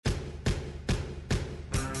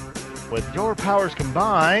With your powers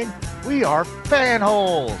combined, we are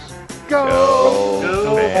Fanholes.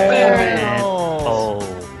 Go Fanholes!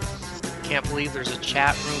 Can't believe there's a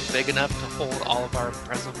chat room big enough to hold all of our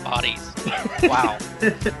impressive bodies. Wow.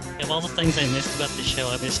 Of all the things I missed about the show,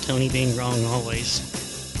 I miss Tony being wrong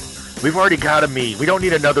always. We've already got a me. We don't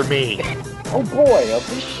need another me. Oh boy, a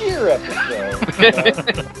Bashir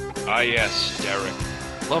episode. Yes, Derek.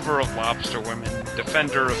 Lover of lobster women,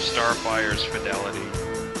 defender of Starfire's fidelity.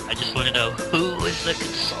 I just want to know, who is the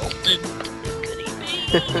consultant? Could he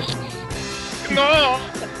be? No!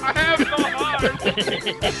 I have no heart!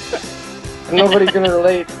 Nobody can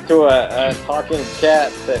relate to a talking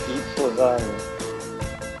cat that eats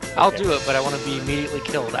lasagna. I'll do it, but I want to be immediately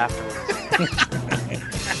killed afterwards.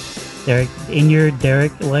 Derek, in your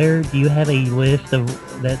Derek lair, do you have a list of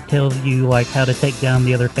that tells you like how to take down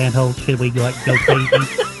the other fanholes? Should we like go crazy?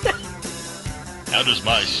 How does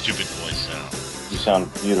my stupid voice sound? You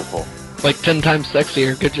sound beautiful. Like 10 times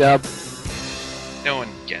sexier. Good job. No one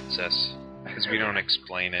gets us, because we don't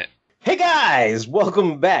explain it. Hey guys,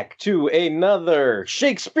 welcome back to another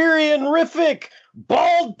Shakespearean-rific,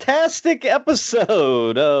 bald-tastic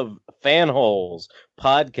episode of Fanholes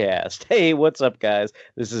podcast. Hey, what's up, guys?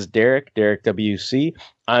 This is Derek WC.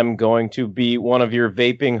 I'm going to be one of your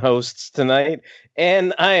vaping hosts tonight,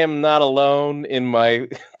 and I am not alone in my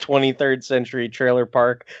 23rd century trailer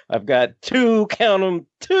park. I've got two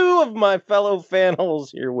of my fellow fanholes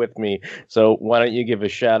here with me. So why don't you give a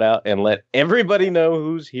shout out and let everybody know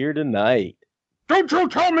who's here tonight? Don't you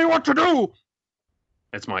tell me what to do!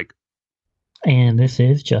 That's Mike. And this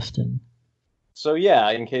is Justin. So yeah,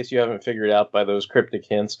 in case you haven't figured out by those cryptic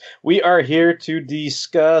hints, we are here to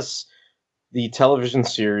discuss the television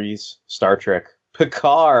series Star Trek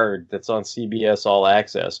Picard that's on CBS All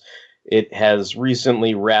Access. It has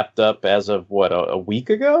recently wrapped up as of a week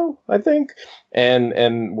ago, I think,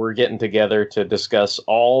 and we're getting together to discuss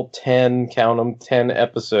all 10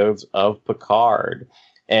 episodes of Picard.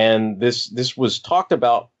 And this was talked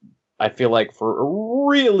about, I feel like, for a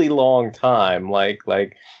really long time. Like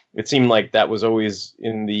it seemed like that was always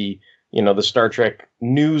in the Star Trek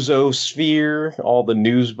newsosphere, all the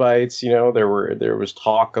news bites, there was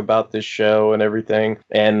talk about this show and everything.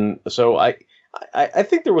 And so I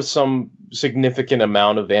think there was some significant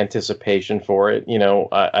amount of anticipation for it.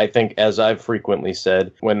 I think, as I've frequently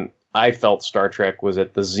said, when I felt Star Trek was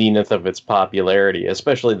at the zenith of its popularity,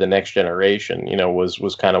 especially the Next Generation,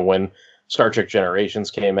 was kind of when Star Trek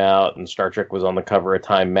Generations came out and Star Trek was on the cover of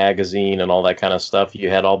Time magazine and all that kind of stuff. You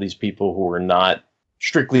had all these people who were not,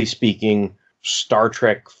 strictly speaking, Star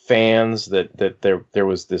Trek fans, that there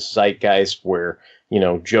was this zeitgeist where,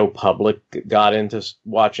 Joe Public got into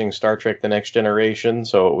watching Star Trek The Next Generation.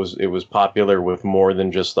 So it was popular with more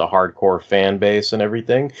than just the hardcore fan base and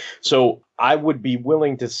everything. So I would be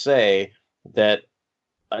willing to say that,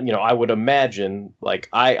 I would imagine, like,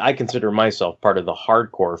 I consider myself part of the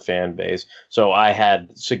hardcore fan base. So I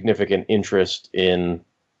had significant interest in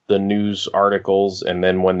the news articles. And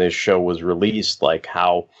then when this show was released, like,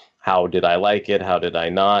 how did I like it? How did I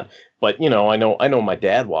not? But, I know my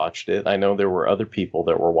dad watched it. I know there were other people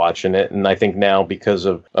that were watching it. And I think now, because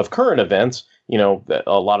of current events, that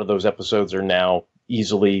a lot of those episodes are now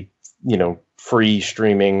easily, free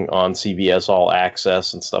streaming on CBS All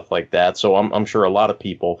Access and stuff like that. So I'm sure a lot of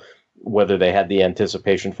people, whether they had the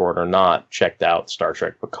anticipation for it or not, checked out Star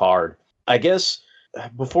Trek Picard. I guess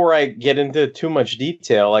before I get into too much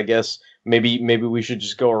detail, I guess maybe we should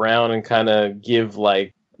just go around and kind of give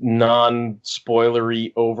like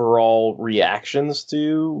non-spoilery overall reactions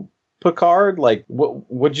to Picard. Like,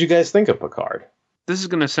 what did you guys think of Picard? This is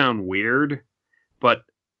going to sound weird, but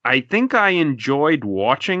I think I enjoyed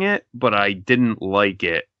watching it, but I didn't like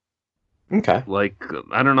it. Okay. Like,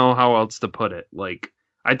 I don't know how else to put it. Like,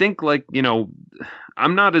 I think, like,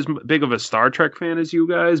 I'm not as big of a Star Trek fan as you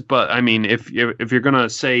guys, but I mean, if you're going to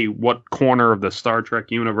say what corner of the Star Trek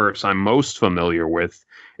universe I'm most familiar with,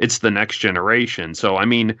 it's the Next Generation. So, I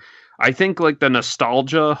mean, I think, like, the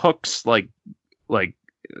nostalgia hooks, like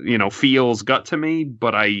feels gut to me,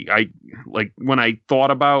 but I like, when I thought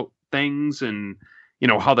about things and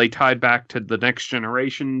how they tied back to the Next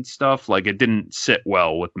Generation stuff, like, it didn't sit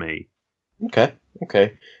well with me. Okay.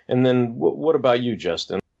 And then what about you,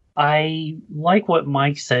 Justin? I like what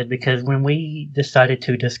Mike said, because when we decided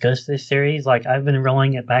to discuss this series, like, I've been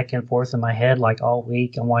rolling it back and forth in my head like all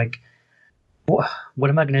week. I'm like, what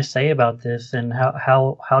am I going to say about this, and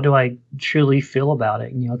how do I truly feel about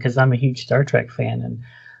it? Because I'm a huge Star Trek fan, and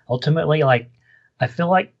ultimately, like, I feel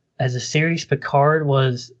like as a series, Picard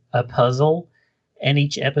was a puzzle, and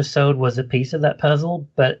each episode was a piece of that puzzle.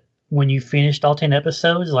 But when you finished all 10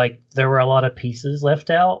 episodes, like, there were a lot of pieces left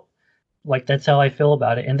out. like that's how I feel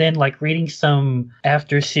about it. And then like reading some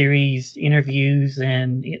after series interviews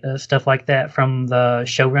and stuff like that from the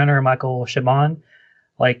showrunner Michael Chabon,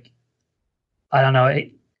 like I don't know,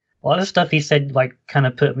 a lot of stuff he said like kind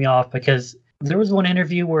of put me off because there was one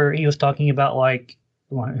interview where he was talking about like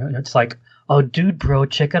it's like, oh dude bro,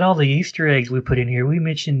 check out all the Easter eggs we put in here. We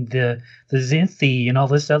mentioned the Zinthi and all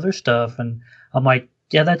this other stuff, and I'm like,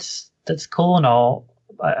 yeah, that's cool and all.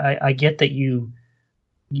 I get that you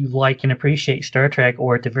like and appreciate Star Trek,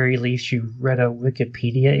 or at the very least you read a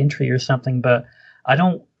Wikipedia entry or something, but I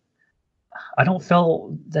don't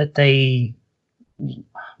feel that they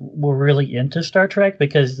were really into Star Trek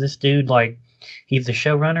because this dude, like, he's the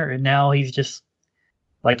showrunner and now he's just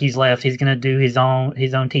like he's left. He's gonna do his own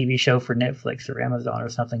TV show for Netflix or Amazon or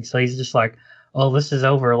something. So he's just like, oh, this is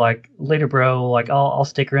over. Like later, bro. Like I'll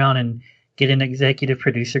stick around and get an executive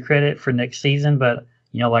producer credit for next season, but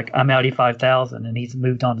like I'm Audi 5000 and he's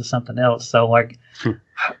moved on to something else. So like,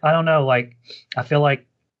 I don't know. Like, I feel like,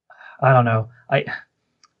 I don't know.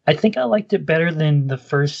 I think I liked it better than the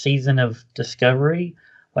first season of Discovery.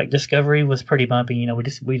 Like Discovery was pretty bumpy.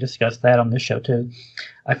 We discussed that on this show too.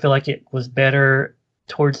 I feel like it was better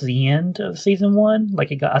towards the end of season 1.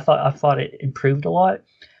 Like I thought it improved a lot.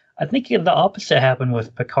 I think the opposite happened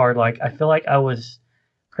with Picard. Like I feel like I was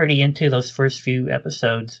pretty into those first few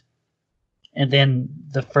episodes. And then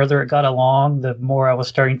the further it got along, the more I was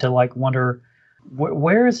starting to like wonder,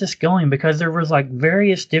 where is this going? Because there was like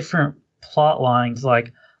various different plot lines,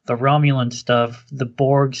 like the Romulan stuff, the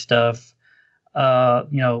Borg stuff.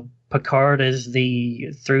 Picard is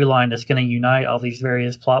the through line that's going to unite all these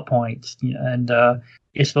various plot points, and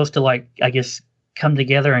it's supposed to like I guess come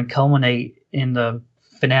together and culminate in the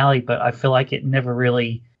finale. But I feel like it never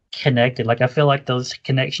really connected. Like I feel like those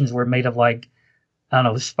connections were made of like, I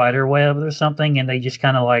don't know, spider webs or something, and they just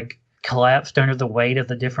kind of like collapsed under the weight of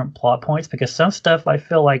the different plot points, because some stuff I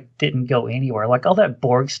feel like didn't go anywhere. Like all that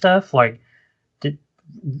Borg stuff, like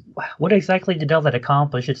what exactly did all that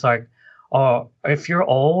accomplish? It's like, oh, if you're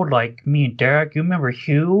old like me and Derek, you remember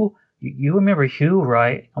Hugh? You remember Hugh,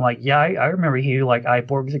 right? I'm like, yeah, I remember Hugh. Like,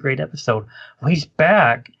 Borg's a great episode. Well, he's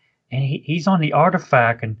back, and he's on the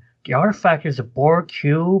artifact, and the artifact is a Borg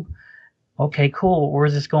cube. Okay, cool.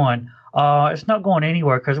 Where's this going? It's not going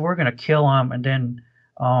anywhere because we're gonna kill him, and then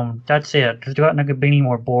that's it. There's not gonna be any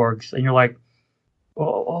more Borgs. And you're like,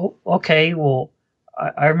 oh, okay, well,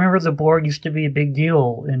 I remember the Borg used to be a big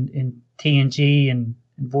deal in TNG and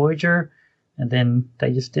Voyager, and then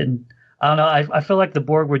they just didn't. I don't know. I feel like the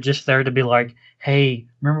Borg were just there to be like, hey,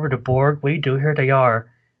 remember the Borg? What do you do? Here they are.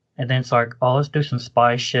 And then it's like, oh, let's do some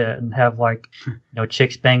spy shit and have like,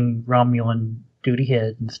 chicks bang Romulan duty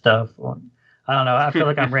head and stuff. I don't know. I feel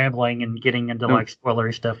like I'm rambling and getting into like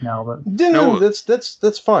spoilery stuff now, but no,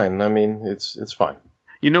 that's fine. I mean, it's fine.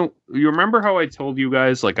 You remember how I told you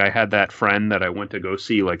guys, like, I had that friend that I went to go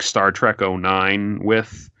see, like, Star Trek '09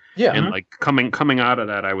 with? Yeah. And, like, coming out of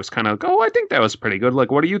that, I was kind of like, oh, I think that was pretty good.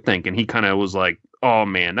 Like, what do you think? And he kind of was like, oh,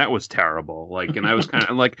 man, that was terrible. Like, and I was kind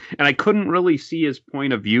of like, and I couldn't really see his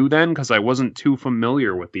point of view then because I wasn't too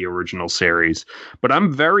familiar with the original series. But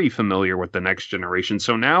I'm very familiar with the Next Generation.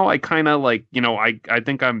 So now I kind of like, I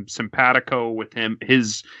think I'm simpatico with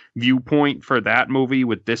his viewpoint for that movie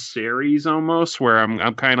with this series almost, where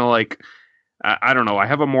I'm kind of like, I don't know. I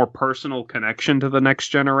have a more personal connection to the Next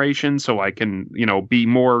Generation, so I can, be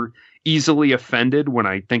more easily offended when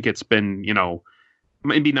I think it's been,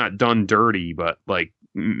 maybe not done dirty, but like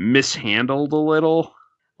mishandled a little.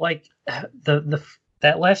 Like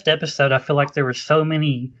that last episode, I feel like there were so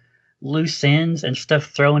many loose ends and stuff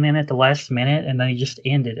thrown in at the last minute, and then it just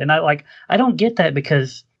ended. And I don't get that,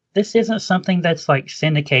 because this isn't something that's like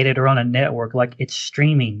syndicated or on a network. Like, it's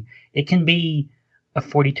streaming. It can be a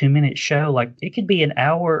 42-minute show. Like, it could be an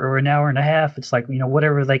hour or an hour and a half. It's like,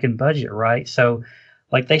 whatever they can budget, right? So,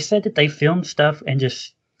 like, they said that they filmed stuff and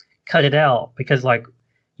just cut it out because, like,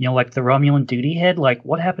 like the Romulan duty head, like,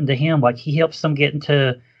 what happened to him? Like, he helps them get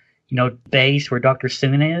into, base where Dr.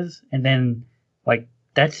 Soon is, and then, like,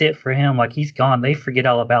 that's it for him. Like, he's gone. They forget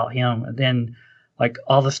all about him. And then, like,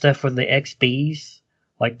 all the stuff with the XBs,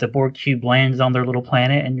 like, the Borg cube lands on their little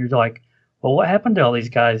planet, and you're like, well, what happened to all these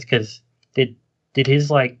guys? Because did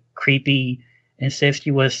his, like, creepy,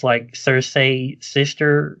 incestuous, like, Cersei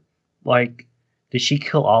sister, like, did she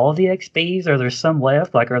kill all of the XBs? Or there's some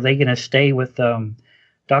left? Like, are they going to stay with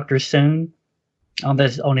Dr. Soon on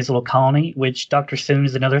his little colony? Which Dr. Soon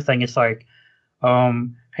is another thing. It's like,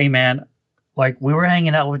 hey, man, like, we were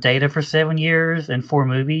hanging out with Data for 7 years and 4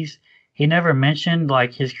 movies. He never mentioned,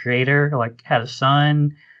 like, his creator, like, had a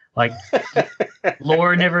son. Like,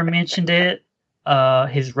 Lore never mentioned it.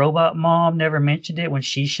 his robot mom never mentioned it when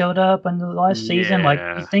she showed up in the last season. Like, you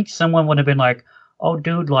Yeah. think someone would have been like, "Oh,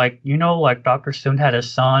 dude, like, like Dr. Stone had a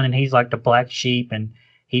son and he's like the black sheep and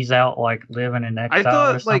he's out like living in I exile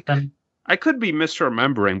or thought, like, something." I could be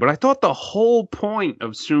misremembering, but I thought the whole point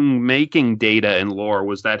of Soong making Data and Lore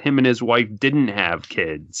was that him and his wife didn't have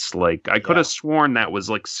kids. Like, I could have sworn that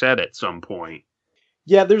was, like, said at some point.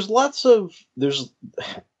 Yeah,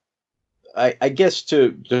 I guess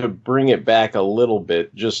to bring it back a little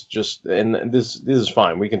bit, and this is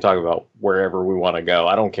fine. We can talk about wherever we want to go.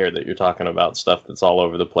 I don't care that you're talking about stuff that's all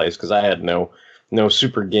over the place because I had no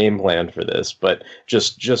super game plan for this, but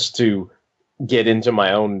just to get into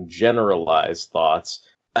my own generalized thoughts.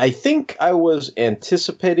 I think I was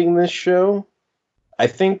anticipating this show. I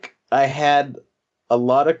think I had a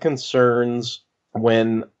lot of concerns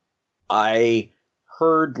when I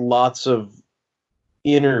heard lots of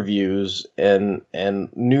interviews and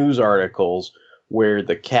news articles where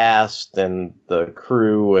the cast and the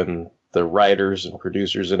crew and the writers and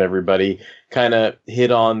producers and everybody kind of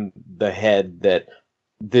hit on the head that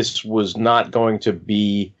this was not going to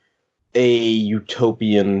be a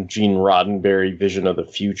utopian Gene Roddenberry vision of the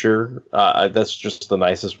future. That's just the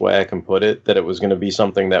nicest way I can put it. That it was going to be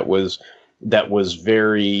something that was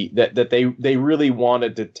very that they really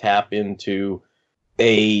wanted to tap into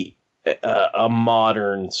a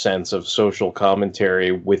modern sense of social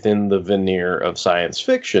commentary within the veneer of science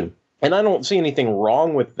fiction. And I don't see anything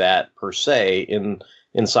wrong with that per se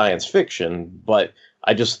in science fiction, but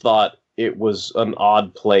I just thought it was an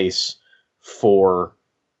odd place for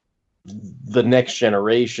the next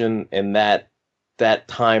generation and that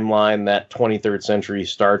timeline, that 23rd century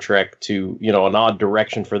Star Trek to, an odd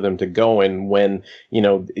direction for them to go in when,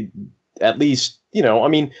 at least, I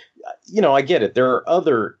mean, I get it. There are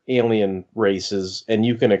other alien races, and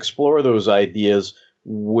you can explore those ideas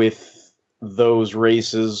with those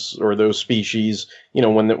races or those species,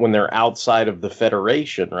 when they're outside of the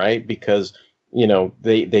Federation, right? Because,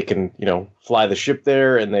 they can, fly the ship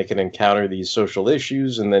there and they can encounter these social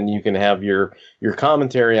issues, and then you can have your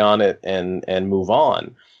commentary on it and move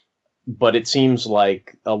on. But it seems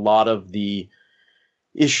like a lot of the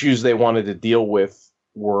issues they wanted to deal with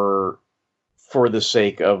were for the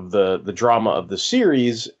sake of the drama of the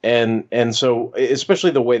series. And so,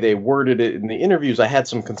 especially the way they worded it in the interviews, I had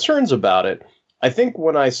some concerns about it. I think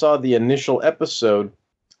when I saw the initial episode,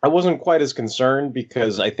 I wasn't quite as concerned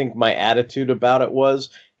because I think my attitude about it was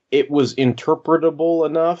interpretable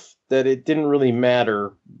enough that it didn't really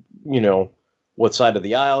matter, what side of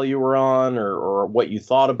the aisle you were on or what you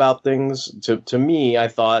thought about things. To me, I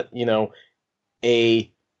thought,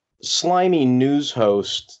 a slimy news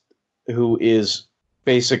host who is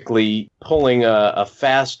basically pulling a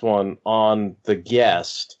fast one on the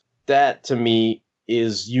guest, that to me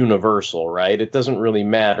is universal, right? It doesn't really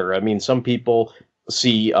matter. I mean, some people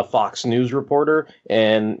see a Fox News reporter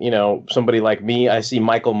and, somebody like me, I see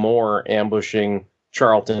Michael Moore ambushing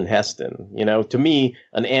Charlton Heston. To me,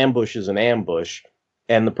 an ambush is an ambush,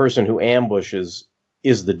 and the person who ambushes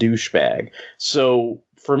is the douchebag. So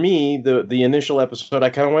for me, the initial episode, I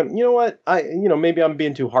kind of went, you know what, maybe I'm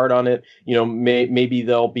being too hard on it. Maybe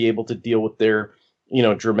they'll be able to deal with their,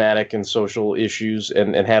 dramatic and social issues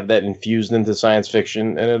and have that infused into science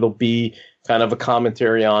fiction, and it'll be kind of a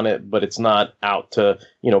commentary on it, but it's not out to,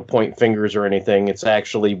 point fingers or anything. It's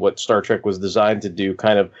actually what Star Trek was designed to do,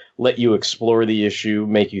 kind of let you explore the issue,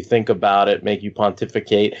 make you think about it, make you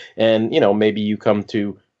pontificate, and, maybe you come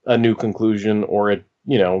to a new conclusion or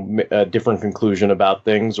a different conclusion about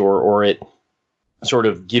things, or it sort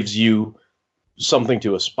of gives you something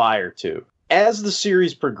to aspire to. As the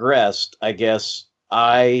series progressed, I guess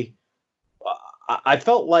I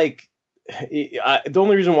felt like the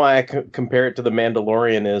only reason why I compare it to The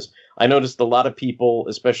Mandalorian is I noticed a lot of people,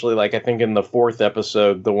 especially like I think in the 4th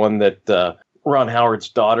episode, the one that Ron Howard's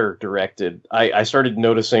daughter directed, I started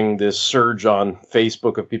noticing this surge on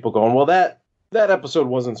Facebook of people going, well, that episode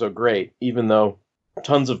wasn't so great, even though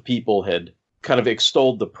tons of people had kind of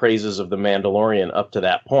extolled the praises of The Mandalorian up to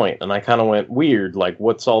that point. And I kind of went, weird, like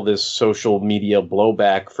what's all this social media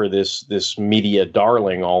blowback for this media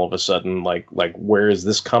darling all of a sudden? Like where is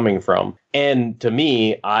this coming from? And to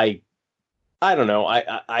me, I don't know,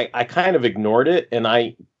 I kind of ignored it, and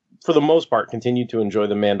I, for the most part, continued to enjoy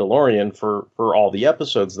The Mandalorian for all the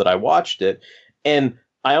episodes that I watched it. And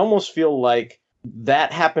I almost feel like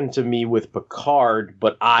that happened to me with Picard,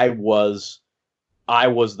 but I was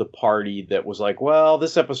the party that was like, well,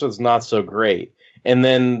 this episode's not so great. And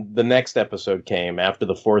then the next episode came after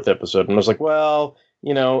the 4th episode, and I was like, well,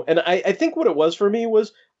 and I think what it was for me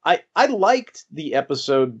was I liked the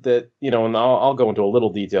episode that, and I'll go into a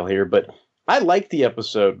little detail here, but I liked the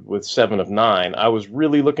episode with Seven of Nine. I was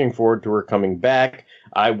really looking forward to her coming back.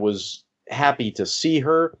 I was happy to see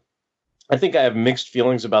her. I think I have mixed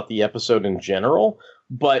feelings about the episode in general,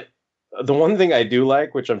 but the one thing I do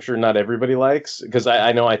like, which I'm sure not everybody likes, because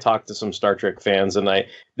I know I talked to some Star Trek fans and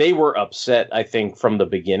they were upset, I think, from the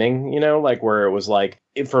beginning, like where it was like,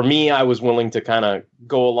 for me, I was willing to kind of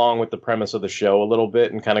go along with the premise of the show a little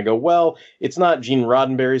bit and kind of go, well, it's not Gene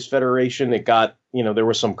Roddenberry's Federation. It got, there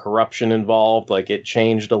was some corruption involved. Like it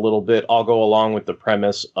changed a little bit. I'll go along with the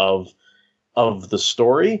premise of the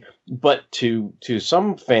story. But to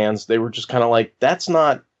some fans, they were just kind of like, that's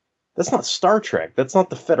not Star Trek. That's not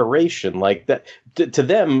the Federation. Like that to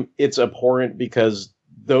them, it's abhorrent because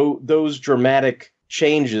those dramatic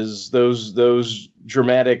changes, those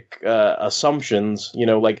dramatic assumptions,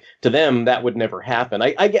 like to them that would never happen.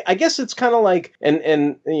 I guess it's kind of like,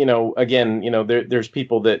 and again, there's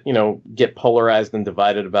people that get polarized and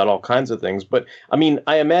divided about all kinds of things. But I mean,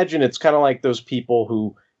 I imagine it's kind of like those people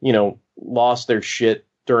who lost their shit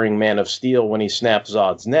during Man of Steel when he snapped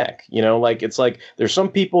Zod's neck. It's like there's some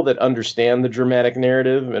people that understand the dramatic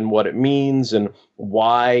narrative and what it means and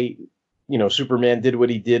why, Superman did what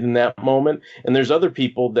he did in that moment. And there's other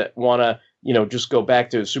people that want to, just go back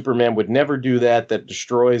to Superman would never do that. That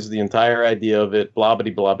destroys the entire idea of it, blah, blah,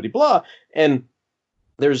 blah, blah, blah. And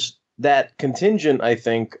there's that contingent, I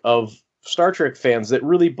think, of Star Trek fans that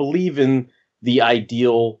really believe in the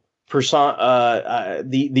ideal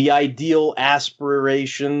the ideal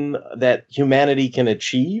aspiration that humanity can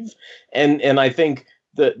achieve, and I think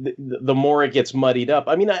the more it gets muddied up.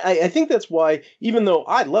 I mean, I think that's why, even though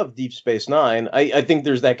I love Deep Space Nine, I think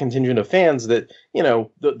there's that contingent of fans that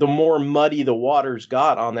the more muddy the waters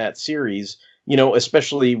got on that series,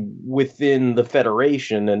 especially within the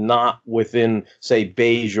Federation and not within, say,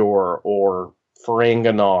 Bajor or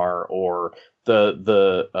Ferenginar or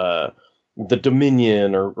the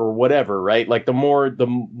Dominion or whatever, right? Like the more the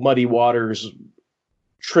muddy waters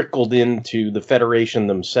trickled into the Federation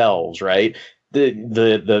themselves, right? The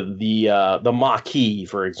Maquis,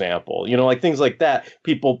 for example, like things like that.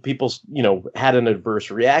 People, had an adverse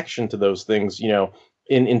reaction to those things,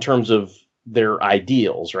 in terms of their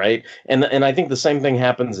ideals, right? And I think the same thing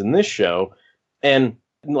happens in this show. And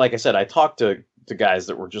like I said, I talked to guys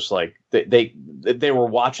that were just like they were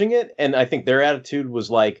watching it, and I think their attitude was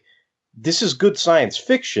like, this is good science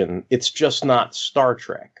fiction. It's just not Star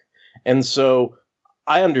Trek. And so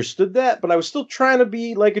I understood that, but I was still trying to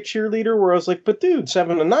be like a cheerleader where I was like, but dude,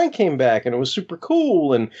 7 of 9 came back and it was super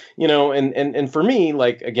cool. And, and for me,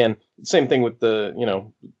 like, again, same thing with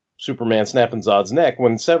the, Superman snapping Zod's neck.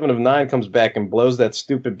 When 7 of 9 comes back and blows that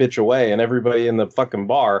stupid bitch away and everybody in the fucking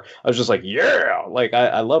bar, I was just like, yeah, like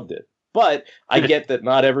I loved it. But I get that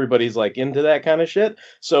not everybody's like into that kind of shit.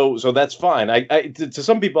 So that's fine. To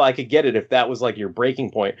some people, I could get it if that was like your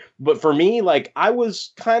breaking point. But for me, like I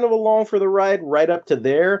was kind of along for the ride right up to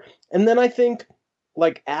there. And then I think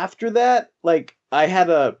like after that, like I had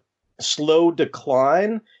a slow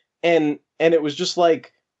decline and it was just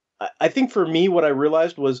like, I think for me, what I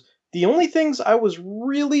realized was the only things I was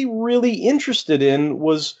really, really interested in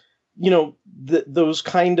was, those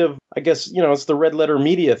kind of, I guess, it's the red letter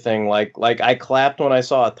media thing. Like I clapped when I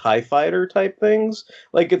saw a TIE fighter type things.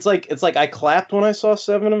 Like, it's like I clapped when I saw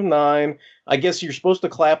 7 of 9. I guess you're supposed to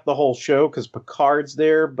clap the whole show because Picard's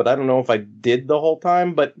there, but I don't know if I did the whole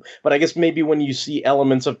time. But I guess maybe when you see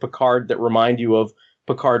elements of Picard that remind you of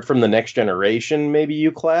Picard from the Next Generation, maybe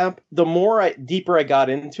you clap. The more deeper I got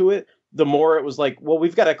into it, the more it was like, well,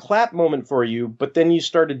 we've got a clap moment for you, but then you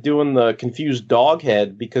started doing the confused dog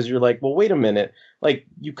head because you're like, well, wait a minute, like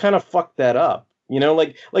you kind of fucked that up,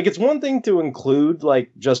 like it's one thing to include,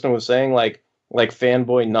 like Justin was saying, like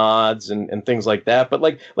fanboy nods and things like that, but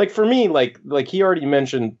like for me, like he already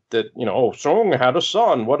mentioned that, oh, Song had a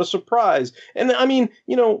son, what a surprise, and I mean,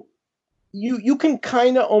 you can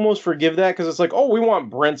kind of almost forgive that because it's like, oh, we want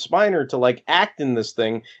Brent Spiner to like act in this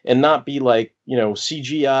thing and not be like,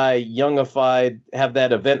 CGI youngified, have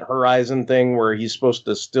that Event Horizon thing where he's supposed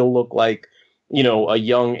to still look like, a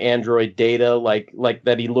young android Data, like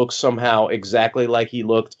that he looks somehow exactly like he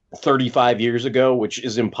looked 35 years ago, which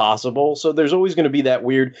is impossible. So there's always going to be that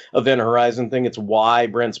weird Event Horizon thing. It's why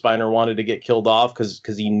Brent Spiner wanted to get killed off because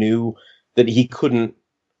he knew that he couldn't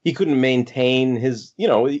maintain his,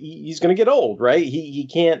 he's going to get old, right? He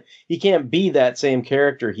can't be that same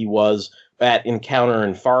character he was at Encounter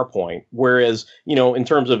and Farpoint. Whereas, in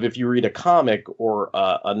terms of if you read a comic or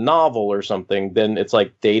a novel or something, then it's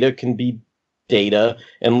like Data can be Data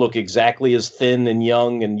and look exactly as thin and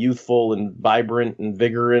young and youthful and vibrant and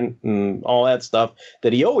vigorant and all that stuff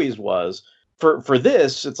that he always was. for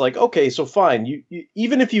this, it's like, okay, so fine. You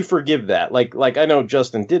even if you forgive that, like I know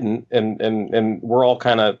Justin didn't, and we're all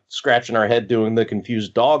kind of scratching our head doing the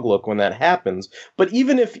confused dog look when that happens. But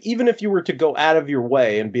even if you were to go out of your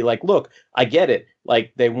way and be like, look, I get it.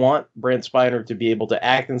 Like they want Brent Spiner to be able to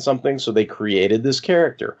act in something, so they created this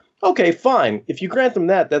character. Okay, fine. If you grant them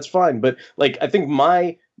that, that's fine. But like, I think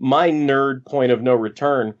my nerd point of no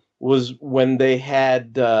return was when they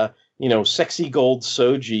had, sexy gold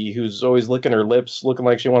Soji, who's always licking her lips, looking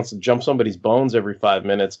like she wants to jump somebody's bones every 5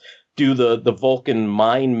 minutes, do the Vulcan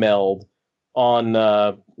mind meld on,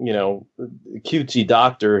 cutesy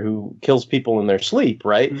doctor who kills people in their sleep,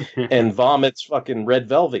 right? And vomits fucking red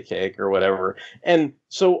velvet cake or whatever. And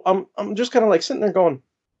so I'm just kind of like sitting there going,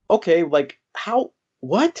 okay, like how,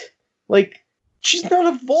 what? Like, she's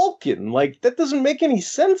not a Vulcan. Like, that doesn't make any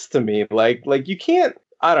sense to me. Like you can't,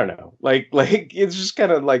 I don't know. Like it's just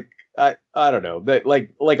kind of like, I don't know, that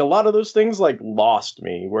like a lot of those things like lost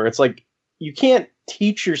me, where it's like you can't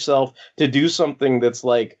teach yourself to do something that's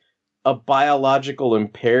like a biological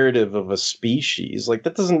imperative of a species. Like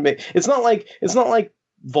that doesn't make, it's not like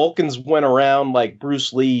Vulcans went around like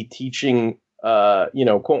Bruce Lee teaching quote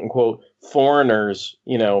unquote foreigners,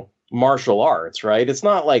 martial arts, right? It's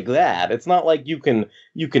not like that. It's not like you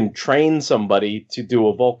can train somebody to do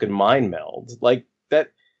a Vulcan mind meld. Like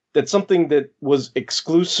that's something that was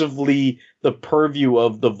exclusively the purview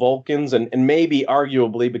of the Vulcans, and maybe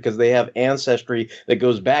arguably because they have ancestry that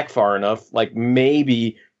goes back far enough, like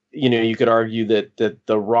maybe, you could argue that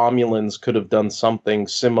the Romulans could have done something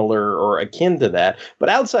similar or akin to that. But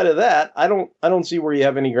outside of that, I don't see where you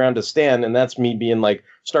have any ground to stand, and that's me being like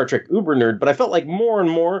Star Trek uber nerd. But I felt like more and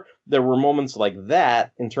more there were moments like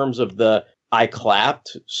that in terms of the I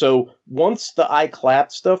clapped. So once the I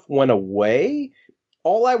clapped stuff went away,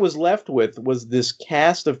 all I was left with was this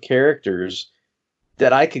cast of characters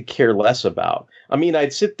that I could care less about. I mean,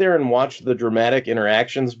 I'd sit there and watch the dramatic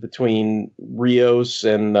interactions between Rios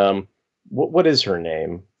and what is her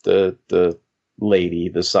name? The lady,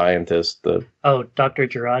 the scientist, Dr.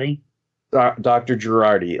 Girardi. Dr.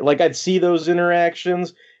 Girardi. Like I'd see those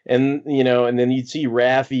interactions, and and then you'd see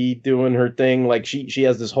Raffi doing her thing. Like she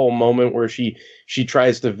has this whole moment where she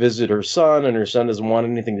tries to visit her son, and her son doesn't want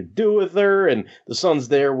anything to do with her, and the son's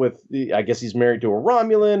there with, I guess he's married to a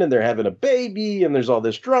Romulan, and they're having a baby, and there's all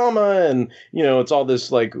this drama, and it's all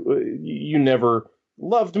this like, you never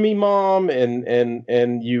loved me, mom,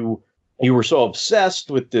 and you were so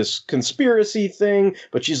obsessed with this conspiracy thing,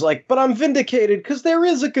 but she's like, but I'm vindicated because there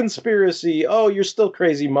is a conspiracy. Oh, you're still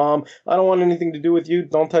crazy, Mom. I don't want anything to do with you.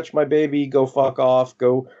 Don't touch my baby. Go fuck off.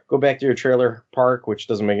 Go back to your trailer park, which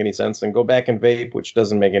doesn't make any sense. And go back and vape, which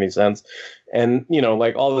doesn't make any sense. And,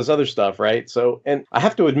 like all this other stuff, right? So, and I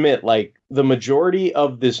have to admit, like the majority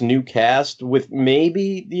of this new cast, with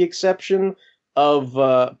maybe the exception of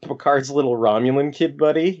Picard's little Romulan kid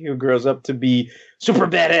buddy who grows up to be super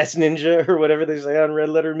badass ninja or whatever they say on Red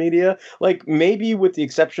Letter Media. Like maybe with the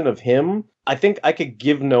exception of him, I think I could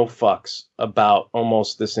give no fucks about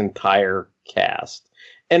almost this entire cast.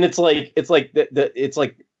 And it's like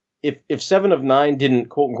if 7 of 9 didn't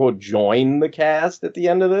quote unquote join the cast at the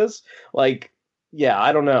end of this, like, yeah,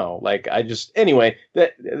 I don't know. Like anyway,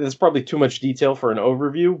 that's probably too much detail for an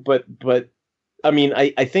overview, but I mean,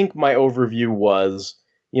 I think my overview was,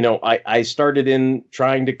 I started in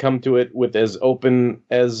trying to come to it with as open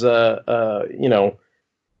as, with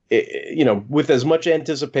as much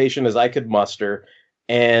anticipation as I could muster.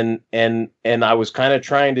 And I was kind of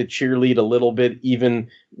trying to cheerlead a little bit, even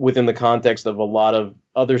within the context of a lot of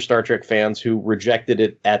other Star Trek fans who rejected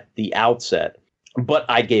it at the outset. But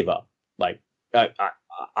I gave up. Like,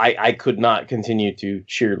 I could not continue to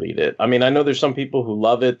cheerlead it. I mean, I know there's some people who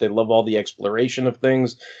love it. They love all the exploration of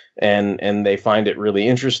things, and they find it really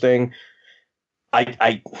interesting.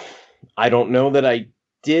 I don't know that I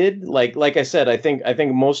did. Like I said, I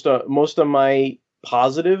think most of my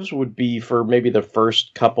positives would be for maybe the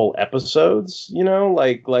first couple episodes.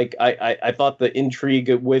 I thought the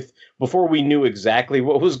intrigue before we knew exactly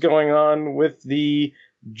what was going on with the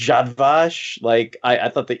Jadvash, like I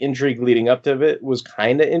thought the intrigue leading up to it was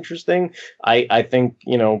kind of interesting. I think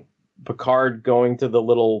Picard going to the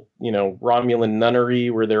little Romulan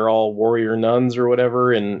nunnery where they're all warrior nuns or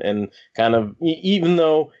whatever, and kind of, even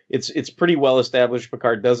though it's pretty well established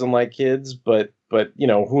Picard doesn't like kids, but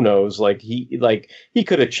who knows, like he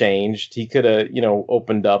could have changed, he could have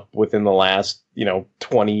opened up within the last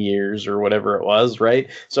 20 years or whatever it was,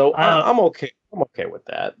 right? So I'm okay. I'm okay with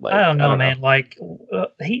that. Like, I don't know, man. Like,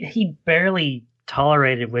 he barely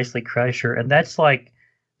tolerated Wesley Crusher, and that's like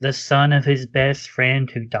the son of his best friend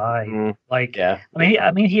who died. Like, yeah.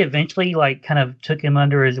 I mean, he eventually like kind of took him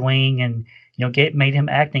under his wing and made him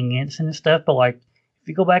acting innocent and stuff. But like, if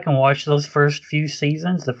you go back and watch those first few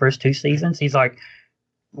seasons, the first 2 seasons, he's like,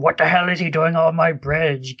 "What the hell is he doing on my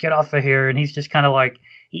bridge? Get off of here!" And he's just kind of like,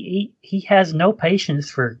 he has no patience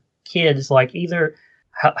for kids. Like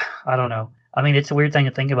I don't know. I mean, it's a weird thing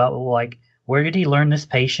to think about. Like, where did he learn this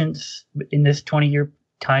patience in this 20-year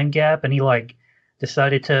time gap? And he like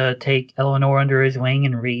decided to take Eleanor under his wing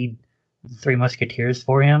and read Three Musketeers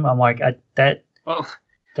for him. I'm like, that's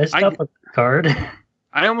not a card.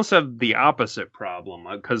 I almost have the opposite problem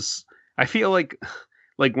because I feel like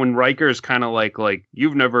when Riker's kind of like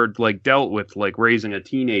you've never like dealt with like raising a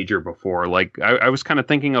teenager before. Like I was kind of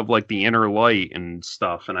thinking of like the Inner Light and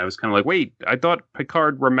stuff, and I was kind of like, wait, I thought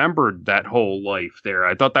Picard remembered that whole life there.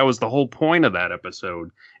 I thought that was the whole point of that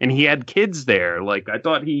episode, and he had kids there. Like I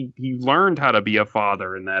thought he learned how to be a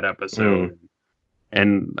father in that episode.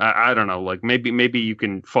 And I don't know, like maybe you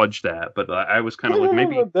can fudge that, but I was kind of like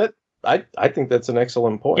maybe that. I think that's an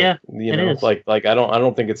excellent point. Yeah, it is. Like I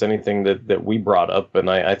don't think it's anything that we brought up, and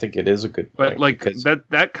I think it is a good point. But like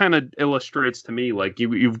that kind of illustrates to me like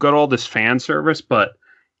you've got all this fan service, but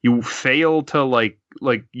you fail to like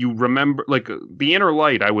you remember like the Inner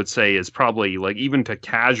Light. I would say is probably like even to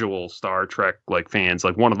casual Star Trek like fans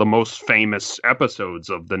like one of the most famous episodes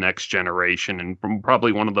of the Next Generation and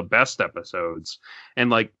probably one of the best episodes. And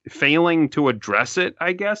like failing to address it,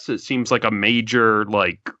 I guess it seems like a major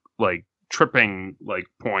like tripping like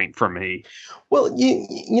point for me. Well,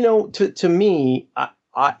 to me, I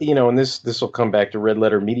and this will come back to Red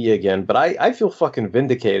Letter Media again, but I feel fucking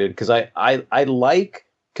vindicated because I like.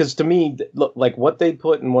 Because to me, like what they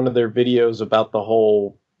put in one of their videos about the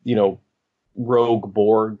whole, Rogue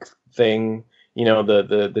Borg thing,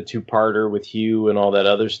 the two-parter with Hugh and all that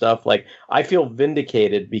other stuff, like I feel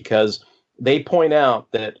vindicated because they point out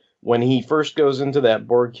that when he first goes into that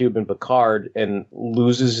Borg cube in Picard and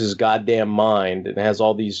loses his goddamn mind and has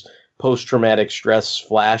all these post-traumatic stress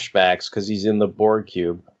flashbacks because he's in the Borg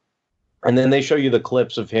cube, and then they show you the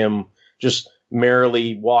clips of him just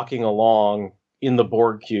merrily walking along in the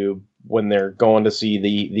Borg cube when they're going to see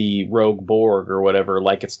the Rogue Borg or whatever,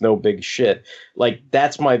 like it's no big shit. Like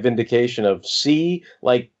that's my vindication of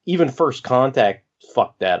like even First Contact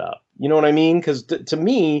fucked that up. You know what I mean? Because to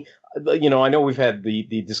me, I know we've had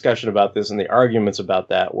the discussion about this and the arguments about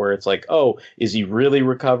that, where it's like, oh, is he really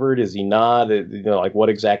recovered? Is he not? Like what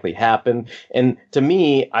exactly happened? And to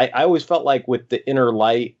me, I always felt like with the Inner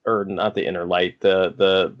Light, or not the Inner Light,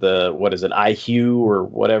 the what is it, IHU or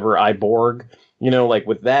whatever, iBorg. Like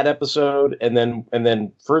with that episode, and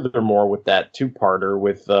then furthermore with that two-parter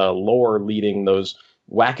with Lore leading those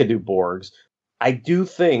wackadoo Borgs, I do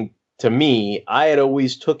think, to me, I had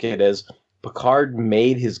always took it as Picard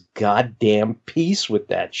made his goddamn peace with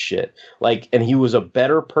that shit. Like, and he was a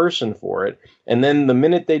better person for it. And then the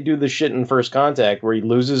minute they do the shit in First Contact where he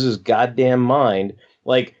loses his goddamn mind,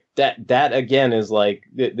 like, that again is like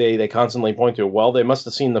they constantly point to, well, they must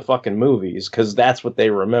have seen the fucking movies because that's what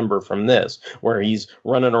they remember from this, where he's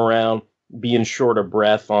running around being short of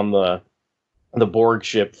breath on the Borg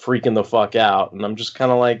ship, freaking the fuck out. And I'm just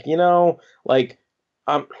kind of like, I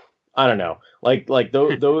don't know, like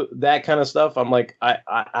that kind of stuff. I'm like,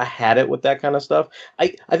 I had it with that kind of stuff.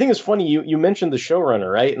 I think it's funny you mentioned the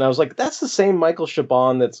showrunner, right? And I was like, that's the same Michael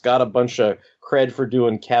Chabon that's got a bunch of cred for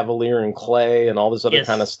doing Cavalier and Clay and all this other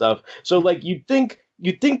kind of stuff. So like you'd think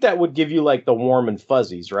that would give you like the warm and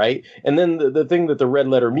fuzzies, right? And then the thing that the Red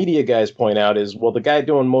Letter Media guys point out is, well, the guy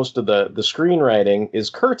doing most of the screenwriting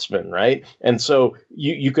is Kurtzman, right? And so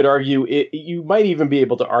you could argue you might even be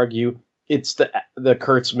able to argue it's the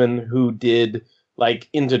Kurtzman who did like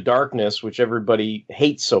Into Darkness, which everybody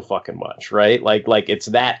hates so fucking much, right? Like it's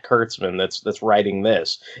that Kurtzman that's writing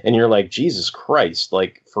this, and you're like, Jesus Christ,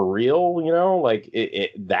 like for real, like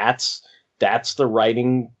that's the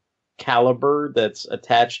writing caliber that's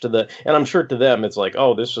attached to the, and I'm sure to them it's like,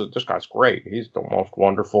 oh, this guy's great, he's the most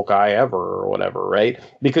wonderful guy ever or whatever, right?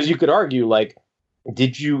 Because you could argue like,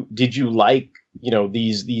 did you like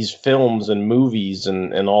these films and movies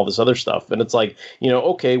and all this other stuff? And it's like,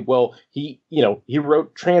 okay, well, he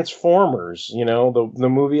wrote Transformers, the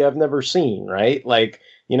movie I've never seen, right? Like,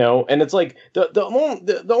 and it's like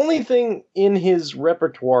the only thing in his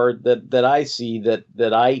repertoire that I see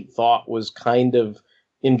that I thought was kind of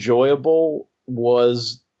enjoyable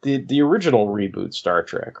was the original reboot Star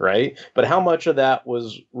Trek, right? But how much of that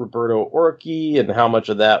was Roberto Orci and how much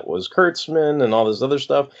of that was Kurtzman and all this other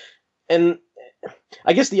stuff? And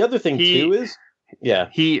I guess the other thing too is,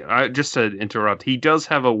 he just to interrupt, he does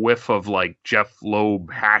have a whiff of like Jeff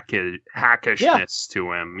Loeb hackishness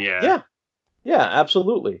to him. Yeah,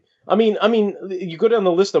 absolutely. I mean, you go down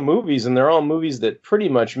the list of movies, and they're all movies that pretty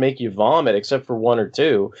much make you vomit, except for one or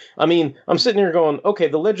two. I mean, I'm sitting here going, okay,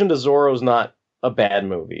 The Legend of Zorro's not a bad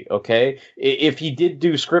movie. Okay, if he did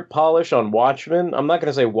do script polish on Watchmen, I'm not going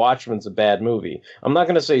to say Watchmen's a bad movie. I'm not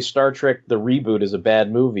going to say Star Trek the reboot is a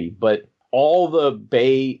bad movie, but all the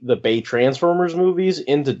Bay Transformers movies,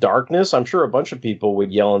 Into Darkness, I'm sure a bunch of people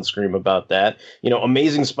would yell and scream about that.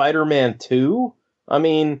 Amazing Spider-Man 2. I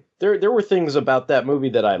mean, there were things about that movie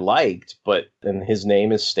that I liked, and his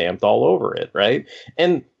name is stamped all over it, right?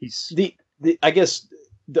 And the I guess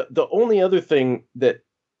the only other thing that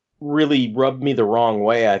really rubbed me the wrong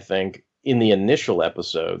way, I think, in the initial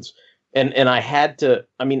episodes, and I had to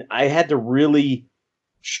really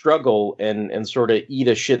struggle and sort of eat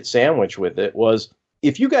a shit sandwich with it, was,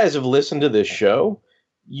 if you guys have listened to this show,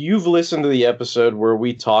 you've listened to the episode where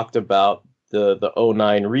we talked about the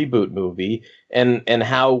 '09 reboot movie and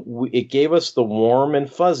how it gave us the warm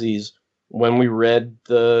and fuzzies when we read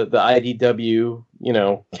the IDW,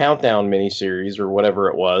 countdown miniseries or whatever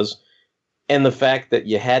it was, and the fact that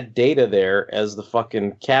you had Data there as the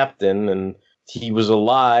fucking captain, and he was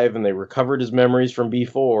alive, and they recovered his memories from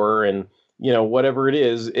before, and whatever it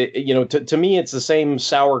is, to me, it's the same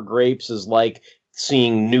sour grapes as like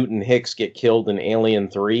seeing Newton Hicks get killed in Alien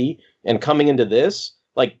 3, and coming into this,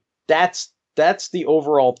 like, that's the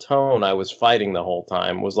overall tone I was fighting the whole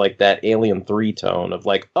time, was like that Alien 3 tone of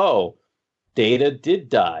like, oh, Data did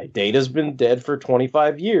die. Data's been dead for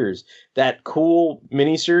 25 years. That cool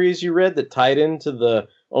miniseries you read that tied into the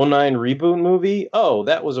 '09 reboot movie, oh,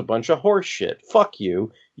 that was a bunch of horse shit. Fuck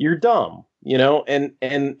you. You're dumb.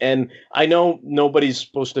 And I know nobody's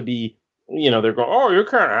supposed to be, they're going, oh, you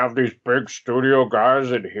can't have these big studio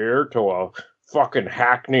guys adhere to a fucking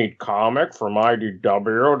hackneyed comic from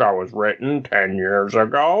IDW that was written 10 years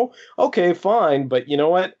ago. Okay, fine, but you know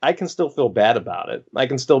what? I can still feel bad about it. I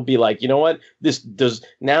can still be like, you know what? This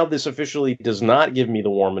officially does not give me the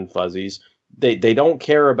warm and fuzzies. They don't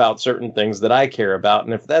care about certain things that I care about,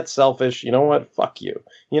 and if that's selfish, you know what? Fuck you.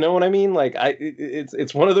 You know what I mean? Like,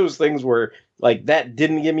 it's one of those things where, like, that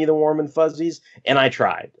didn't give me the warm and fuzzies, and I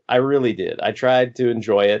tried. I really did. I tried to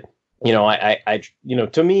enjoy it.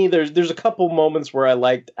 To me, there's a couple moments where I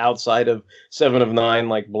liked, outside of Seven of Nine,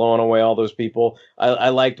 like blowing away all those people. I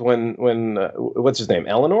liked when what's his name,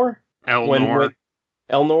 Eleanor?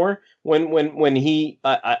 Elnor, when he,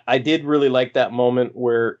 I did really like that moment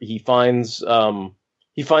where he finds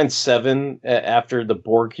Seven after the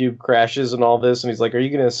Borg cube crashes and all this, and he's like, "Are you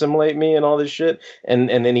going to assimilate me?" and all this shit, and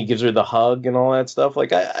then he gives her the hug and all that stuff.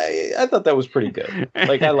 Like, I thought that was pretty good.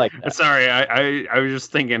 Like, I like that. Sorry, I was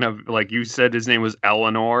just thinking of, like, you said his name was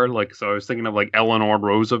Eleanor, like, so I was thinking of like Eleanor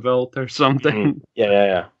Roosevelt or something. Mm-hmm.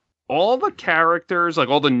 Yeah. All the characters, like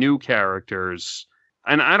all the new characters.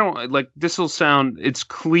 And I don't, like, this will sound, it's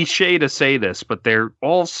cliche to say this, but they're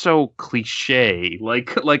all so cliche.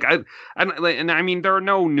 And I mean, there are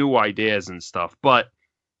no new ideas and stuff, but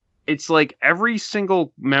it's like every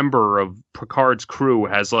single member of Picard's crew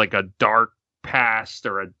has like a dark past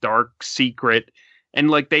or a dark secret. And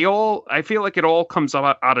like I feel like it all comes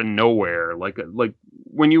out of nowhere. Like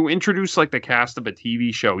when you introduce like the cast of a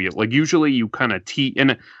TV show, usually you kind of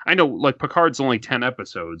and I know like Picard's only 10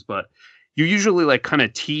 episodes, but you usually like kind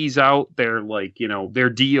of tease out their, like, their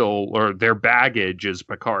deal or their baggage, as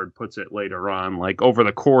Picard puts it later on, like over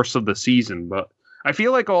the course of the season. But I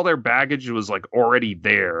feel like all their baggage was like already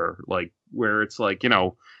there, like where it's like,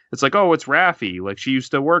 it's like, oh, it's Raffi. Like, she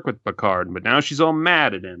used to work with Picard, but now she's all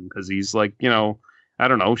mad at him because he's like, I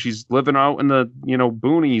don't know, she's living out in the,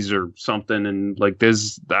 boonies or something. And like,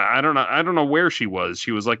 I don't know where she was.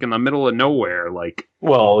 She was like in the middle of nowhere. Like,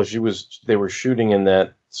 well, they were shooting in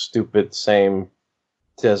that stupid same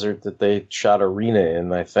desert that they shot Arena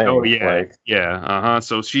in, I think. Oh yeah.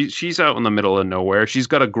 So she's out in the middle of nowhere. She's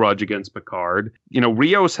got a grudge against Picard.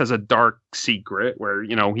 Rios has a dark secret where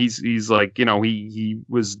he's like, he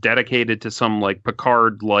was dedicated to some like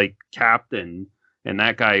Picard like captain, and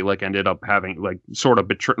that guy like ended up having like sort of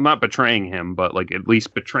not betraying him, but like at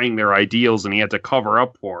least betraying their ideals, and he had to cover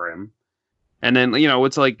up for him. And then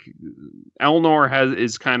it's like Elnor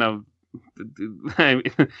is kind of,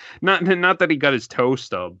 not that he got his toe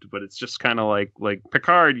stubbed, but it's just kind of like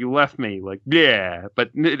Picard, you left me, like, yeah,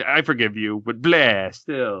 but I forgive you, but blah,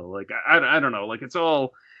 still, like, I don't know, like, it's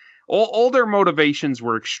all their motivations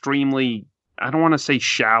were extremely, I don't want to say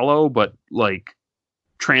shallow, but like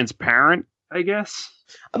transparent, I guess.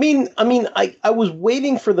 I mean, I was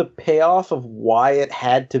waiting for the payoff of why it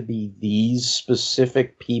had to be these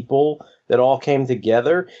specific people that all came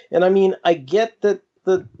together, and I mean, I get that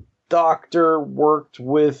the Doctor worked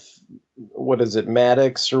with what is it,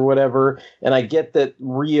 Maddox or whatever. And I get that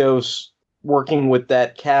Rios working with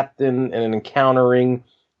that captain and encountering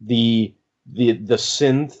the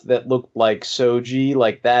synth that looked like Soji,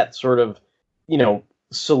 like that sort of,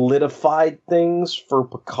 solidified things for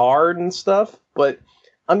Picard and stuff. But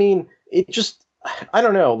I mean, it just, I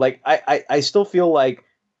don't know. Like, I still feel like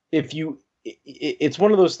it's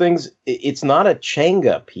one of those things. It's not a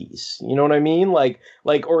Changa piece. You know what I mean? Like,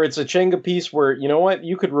 or it's a Changa piece where, you know what,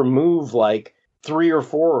 you could remove like 3 or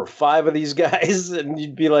 4 or 5 of these guys, and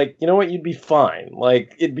you'd be like, you know what, you'd be fine.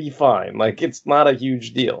 Like, it'd be fine. Like, it's not a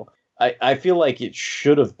huge deal. I feel like it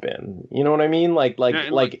should have been. You know what I mean? Like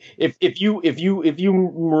if you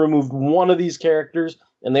removed one of these characters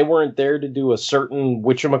and they weren't there to do a certain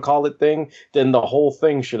whatchamacallit thing, then the whole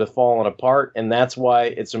thing should have fallen apart. And that's why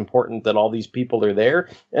it's important that all these people are there.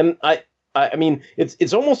 And I mean,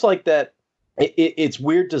 it's almost like that. It's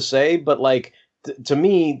weird to say, but like, to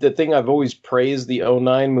me, the thing I've always praised the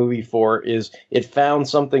 '09 movie for is it found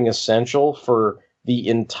something essential for the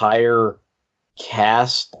entire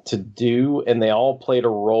cast to do, and they all played a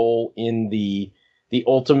role in the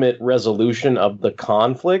ultimate resolution of the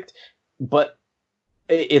conflict. But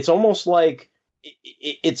it's almost like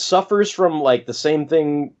it suffers from like the same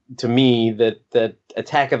thing to me that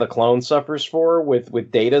Attack of the Clones suffers for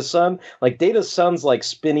with Data's son. Like, Data's son's like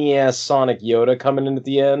spinny ass Sonic Yoda coming in at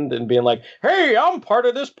the end and being like, "Hey, I'm part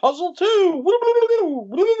of this puzzle too,"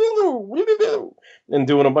 and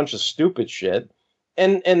doing a bunch of stupid shit.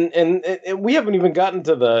 And we haven't even gotten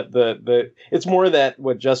to the it's more that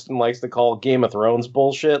what Justin likes to call Game of Thrones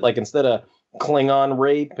bullshit. Like, instead of Klingon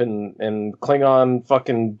rape and Klingon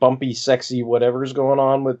fucking bumpy sexy whatever's going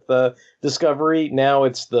on with Discovery, now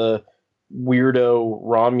it's the weirdo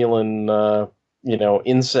Romulan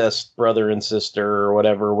incest brother and sister or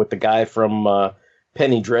whatever with the guy from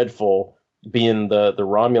Penny Dreadful being the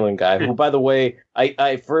Romulan guy, who, by the way,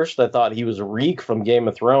 I first thought he was a Reek from Game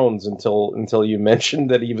of Thrones until you mentioned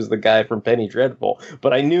that he was the guy from Penny Dreadful.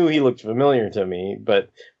 But I knew he looked familiar to me, but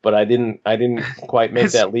I didn't quite make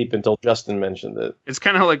that leap until Justin mentioned it. It's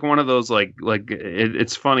kind of like one of those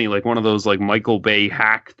it's funny, like one of those like Michael Bay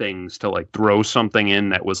hack things to like throw something in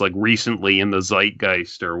that was like recently in the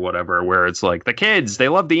zeitgeist or whatever, where it's like the kids, they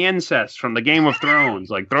love the incest from the Game of Thrones,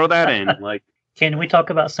 like throw that in. Like, Can we talk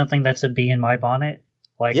about something that's a bee in my bonnet?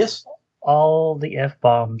 Like, yes, all the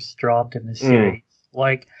F-bombs dropped in this series.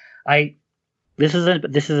 Like, this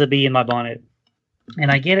is a bee in my bonnet, and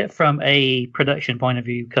I get it from a production point of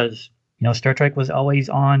view because Star Trek was always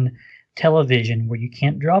on television where you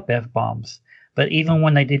can't drop F-bombs. But even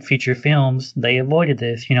when they did feature films, they avoided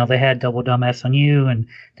this. They had Double Dumbass on You, and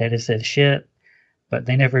they just said shit, but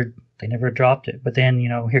they never dropped it. But then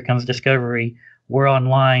here comes Discovery. We're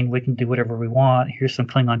online. We can do whatever we want. Here's some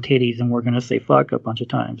Klingon titties, and we're gonna say fuck a bunch of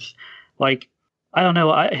times. Like, I don't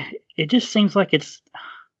know. It just seems like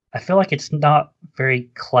I feel like it's not very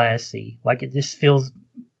classy. Like, it just feels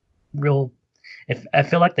real. I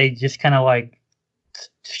feel like they just kind of like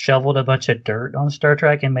shoveled a bunch of dirt on Star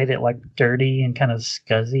Trek and made it like dirty and kind of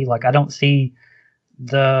scuzzy. Like, I don't see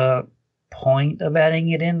the point of adding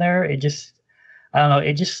it in there. I don't know.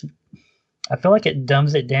 I feel like it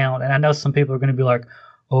dumbs it down, and I know some people are going to be like,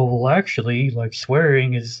 "Oh, well, actually, like,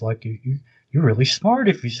 swearing is like you're really smart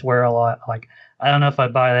if you swear a lot." Like, I don't know if I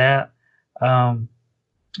buy that.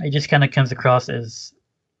 It just kind of comes across as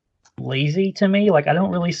lazy to me. Like, I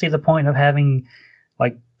don't really see the point of having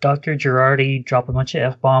like Dr. Girardi drop a bunch of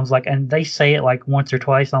F-bombs. Like, and they say it like once or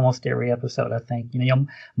twice almost every episode. I think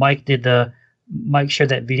Mike shared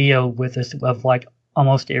that video with us of like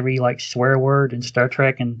almost every like swear word in Star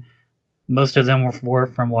Trek, and most of them were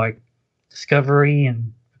from like Discovery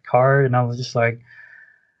and Picard, and I was just like,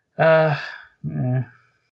 Your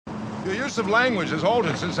use of language has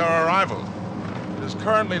altered since our arrival. It is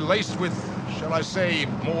currently laced with, shall I say,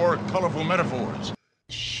 more colorful metaphors.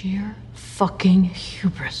 Sheer fucking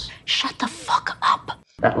hubris. Shut the fuck up.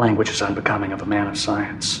 That language is unbecoming of a man of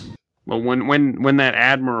science. Well, when that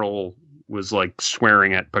admiral was like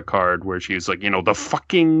swearing at Picard, where she was like, the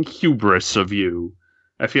fucking hubris of you,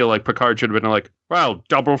 I feel like Picard should have been like, well,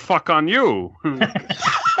 double fuck on you.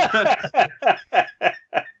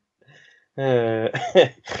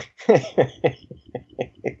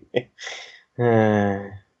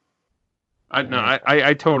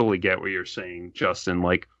 I totally get what you're saying, Justin.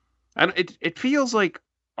 Like, and it feels like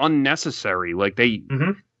unnecessary. Like they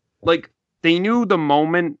knew the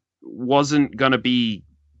moment wasn't gonna be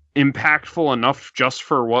impactful enough just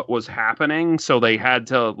for what was happening, so they had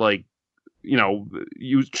to like,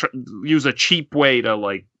 use a cheap way to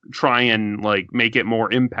like try and like make it more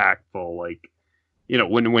impactful. Like, you know,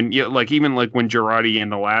 when you like, even like when Girardi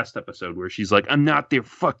in the last episode where she's like, "I'm not their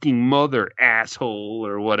fucking mother, asshole,"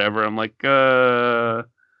 or whatever. I'm like,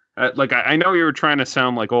 like I know you were trying to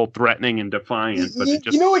sound like all threatening and defiant, but it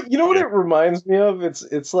just, you know what it reminds me of?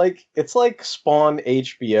 It's like Spawn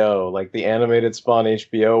HBO, like the animated Spawn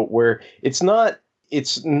HBO, where it's not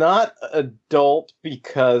adult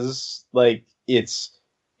because like it's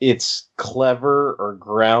clever or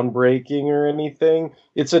groundbreaking or anything.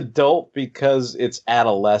 It's adult because it's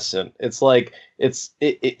adolescent. It's like it's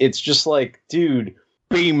just like, dude,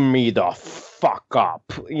 beam me the fuck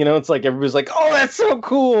up. You know, it's like everybody's like, "Oh, that's so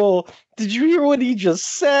cool. Did you hear what he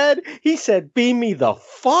just said? He said, beam me the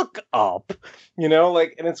fuck up." You know,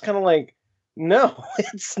 like, and it's kind of like, no,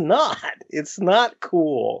 it's not. It's not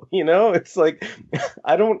cool. You know, it's like,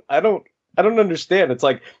 I don't understand. It's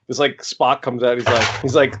like Spock comes out.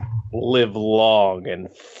 He's like, live long and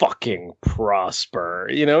fucking prosper.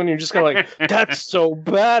 You know, and you're just kind of like, that's so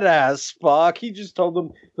badass, Spock. He just told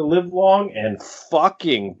them to live long and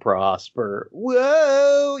fucking prosper.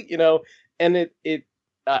 Whoa, you know, and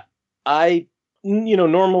I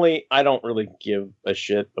normally I don't really give a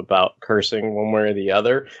shit about cursing one way or the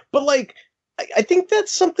other, but like, I think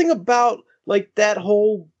that's something about like that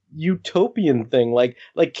whole utopian thing. Like,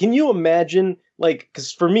 can you imagine, like,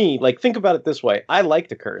 because for me, like, think about it this way. I like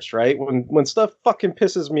to curse, right? When stuff fucking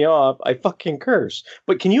pisses me off, I fucking curse.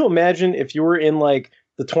 But can you imagine if you were in like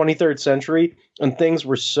the 23rd century and things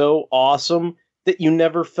were so awesome that you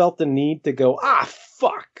never felt the need to go,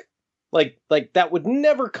 fuck. Like that would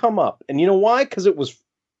never come up. And you know why? Because it was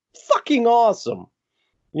fucking awesome.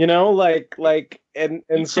 You know, like and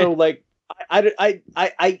so like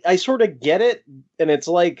I sort of get it, and it's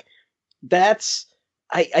like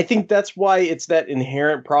I think that's why it's that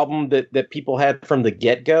inherent problem that people had from the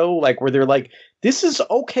get-go, like where they're like, this is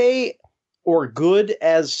okay or good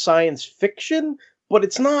as science fiction, but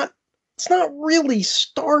it's not really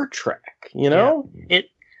Star Trek, you know? Yeah.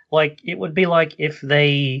 It would be like if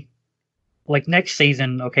they, like, next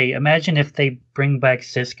season, okay, imagine if they bring back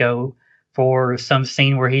Cisco for some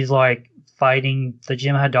scene where he's like fighting the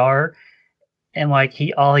Jem'Hadar, and like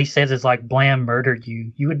all he says is like, "Blam murdered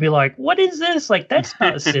you." You would be like, "What is this? Like, that's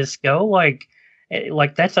not Cisco." Like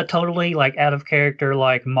that's a totally like out of character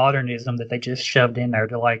like modernism that they just shoved in there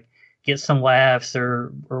to like get some laughs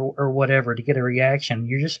or whatever, to get a reaction.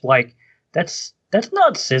 You're just like, that's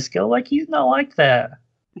not Cisco. Like, he's not like that.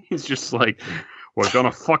 He's just like, we're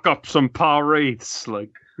gonna fuck up some power wraiths.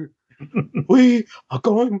 Like, we are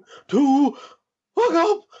going to fuck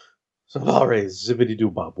up some power wraiths. Zippity doo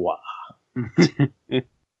bob wah.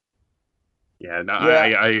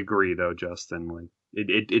 I agree though, Justin. Like,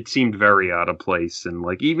 it seemed very out of place, and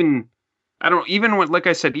like even when, like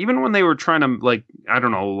I said, even when they were trying to, like, I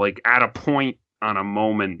don't know, like at a point on a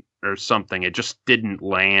moment or something, it just didn't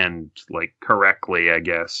land like correctly, I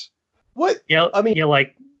guess. What? Yeah, I mean,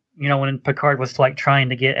 like, when Picard was like trying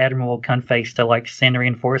to get Admiral Cunface to like send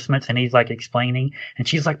reinforcements, and he's like explaining, and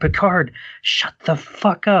she's like, "Picard, shut the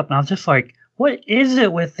fuck up." And I was just like, what is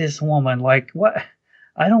it with this woman? Like, what?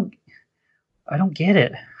 I don't get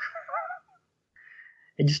it.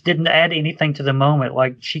 It just didn't add anything to the moment.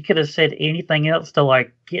 Like, she could have said anything else to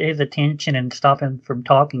like get his attention and stop him from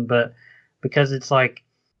talking, but because it's like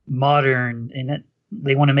modern and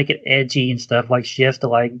they want to make it edgy and stuff, like she has to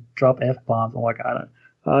like drop F-bombs. I'm like,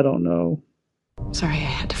 I don't know. Sorry, I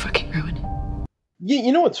had to fucking ruin it.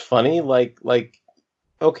 You know what's funny? Like,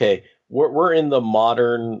 okay, we're in the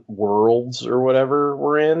modern worlds or whatever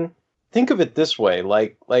we're in. Think of it this way,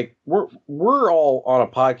 like we're all on a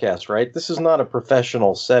podcast, right? This is not a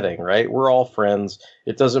professional setting, right? We're all friends.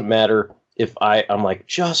 It doesn't matter if I'm like,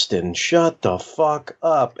 Justin, shut the fuck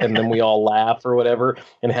up, and then we all laugh or whatever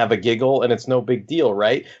and have a giggle, and it's no big deal,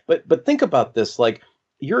 right? But think about this, like,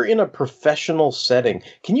 you're in a professional setting.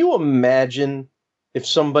 Can you imagine if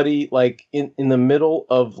somebody, like, in the middle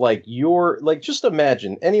of like just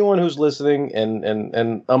imagine, anyone who's listening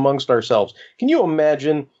and amongst ourselves, can you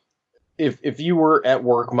imagine if you were at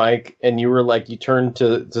work, Mike, and you were like, you turned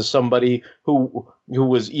to somebody who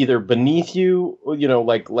was either beneath you,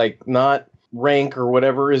 like not rank or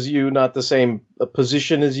whatever as you, not the same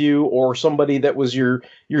position as you, or somebody that was your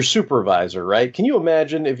supervisor, right? Can you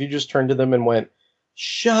imagine if you just turned to them and went,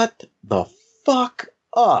 shut the fuck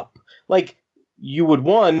up? Like, you would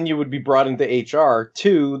be brought into HR.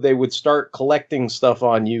 2, they would start collecting stuff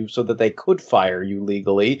on you so that they could fire you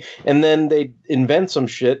legally, and then they'd invent some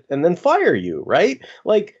shit and then fire you, right?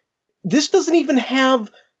 Like, this doesn't even have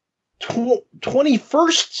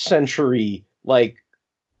 21st century, like,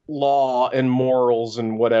 law and morals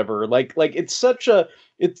and whatever. Like it's such a,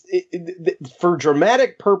 for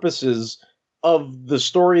dramatic purposes, of the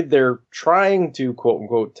story they're trying to quote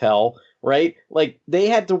unquote tell, right? Like they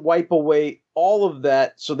had to wipe away all of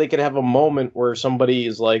that so they could have a moment where somebody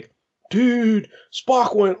is like, dude,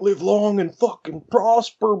 Spock won't live long and fucking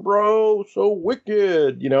prosper, bro. So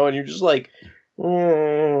wicked, and you're just like,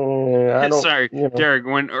 I don't. Sorry, Derek.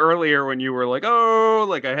 When you were like, oh,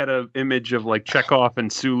 like I had an image of like Chekhov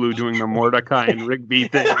and Sulu doing the Mordecai and Rigby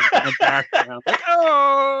thing in the background. Like,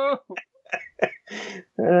 oh,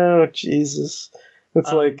 oh Jesus!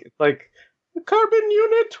 It's like Carbon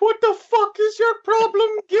unit. What the fuck is your problem?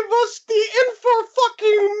 Give us the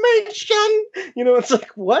info-fucking-mation. It's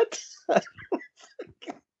like what? I don't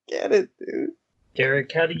get it, dude.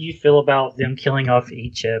 Derek, how do you feel about them killing off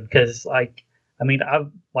Icheb? Because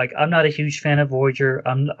I'm not a huge fan of Voyager.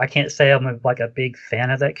 I can't say I'm a big fan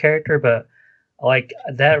of that character, but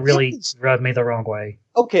that really rubbed me the wrong way.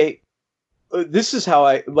 Okay, this is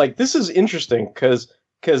how this is interesting because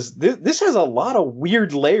this has a lot of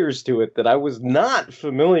weird layers to it that I was not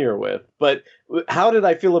familiar with. But how did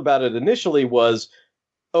I feel about it initially was,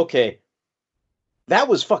 okay, that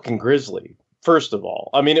was fucking grisly. First of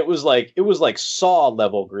all, I mean, it was like Saw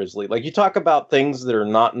level grisly. Like you talk about things that are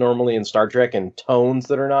not normally in Star Trek and tones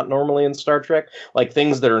that are not normally in Star Trek, like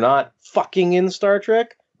things that are not fucking in Star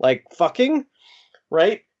Trek, like fucking,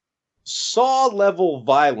 right? Saw level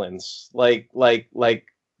violence,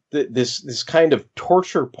 this kind of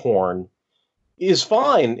torture porn is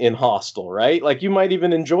fine in Hostel, right? Like you might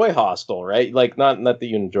even enjoy Hostel, right? Like not that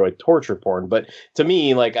you enjoy torture porn, but to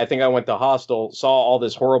me, like I think I went to Hostel, saw all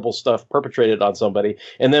this horrible stuff perpetrated on somebody,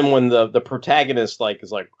 and then when the protagonist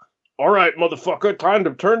is like, all right, motherfucker, time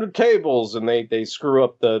to turn the tables, and they screw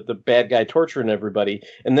up the bad guy torturing everybody,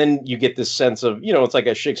 and then you get this sense of, it's like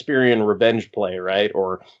a Shakespearean revenge play, right?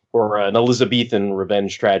 Or an Elizabethan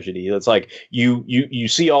revenge tragedy. It's like you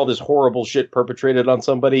see all this horrible shit perpetrated on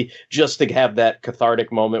somebody just to have that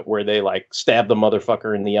cathartic moment where they like stab the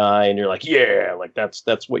motherfucker in the eye, and you're like, yeah, like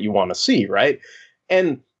that's what you want to see, right?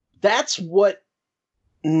 And that's what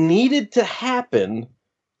needed to happen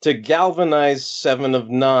to galvanize Seven of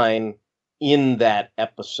Nine in that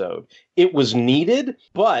episode. It was needed,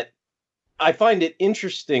 but I find it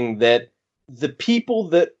interesting that the people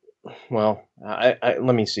that, well,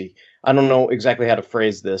 let me see. I don't know exactly how to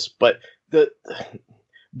phrase this, but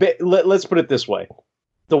let's put it this way.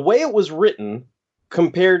 The way it was written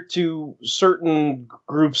compared to certain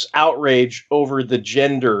groups' outrage over the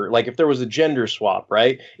gender, like if there was a gender swap,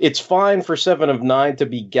 right? It's fine for Seven of Nine to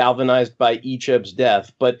be galvanized by Icheb's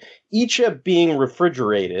death, but Icheb being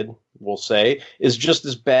refrigerated, we'll say, is just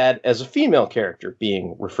as bad as a female character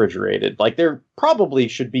being refrigerated. Like there probably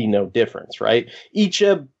should be no difference, right?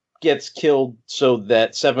 Icheb gets killed so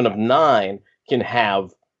that Seven of Nine can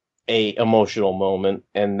have a emotional moment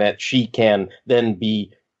and that she can then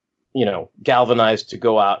be galvanized to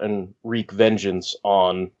go out and wreak vengeance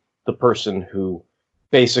on the person who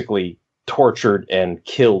basically tortured and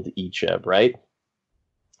killed Icheb, right?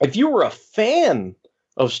 If you were a fan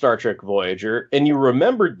of Star Trek Voyager and you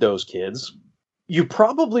remembered those kids, you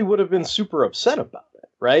probably would have been super upset about it,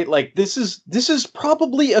 right? Like this is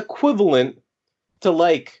probably equivalent to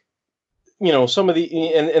like, some of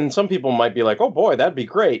the, and some people might be like, oh boy, that'd be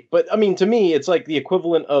great. But I mean, to me, it's like the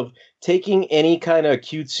equivalent of taking any kind of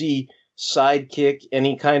cutesy sidekick,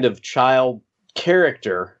 any kind of child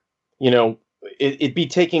character, it'd be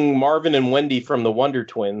taking Marvin and Wendy from the Wonder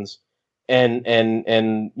Twins and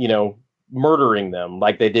murdering them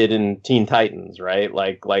like they did in Teen Titans, right?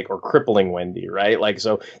 Or crippling Wendy, right? Like,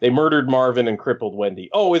 so they murdered Marvin and crippled Wendy.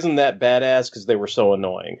 Oh, isn't that badass? Because they were so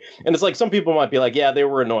annoying. And it's like, some people might be like, yeah, they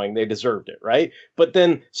were annoying. They deserved it, right? But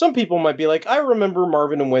then some people might be like, I remember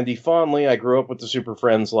Marvin and Wendy fondly. I grew up with the Super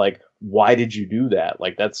Friends. Like, why did you do that?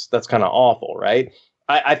 Like, that's kind of awful, right?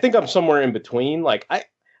 I think I'm somewhere in between. Like, I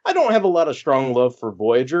don't have a lot of strong love for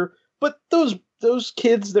Voyager, but those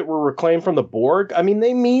kids that were reclaimed from the Borg, I mean,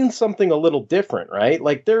 they mean something a little different, right?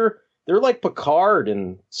 Like they're like Picard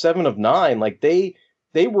and Seven of Nine. Like they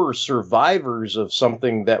were survivors of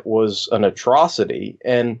something that was an atrocity.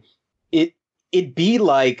 And it'd be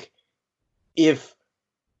like if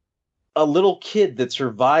a little kid that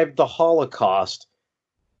survived the Holocaust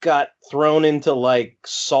got thrown into like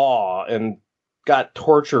Saw and got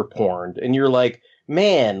torture porned, and you're like,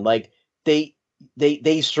 man, like they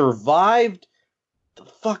survived the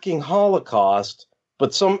fucking Holocaust,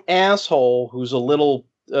 but some asshole who's a little,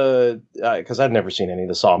 because I've never seen any of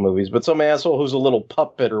the Saw movies, but some asshole who's a little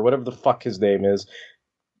puppet or whatever the fuck his name is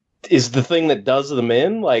the thing that does them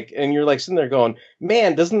in, like, and you're like sitting there going,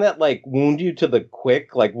 man, doesn't that like wound you to the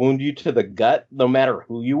quick, like wound you to the gut, no matter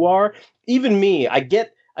who you are? Even me, I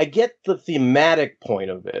get get the thematic point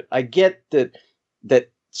of it. I get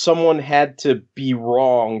that someone had to be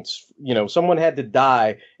wronged, someone had to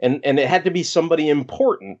die, and it had to be somebody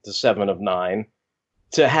important to Seven of Nine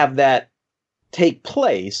to have that take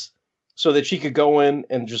place so that she could go in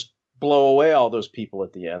and just blow away all those people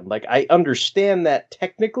at the end. Like, I understand that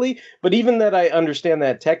technically, but even that I understand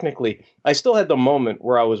that technically, I still had the moment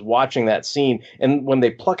where I was watching that scene, and when they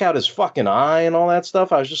pluck out his fucking eye and all that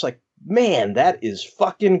stuff, I was just like, man, that is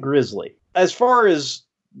fucking grisly. As far as,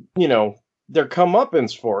 their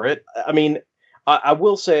comeuppance for it, I mean, I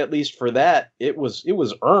will say, at least for that, it was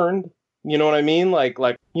earned. You know what I mean? Like,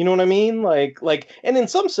 you know what I mean? Like, and in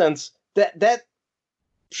some sense, that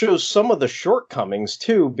shows some of the shortcomings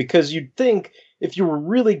too, because you'd think if you were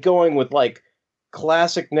really going with like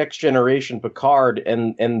classic Next Generation Picard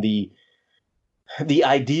and the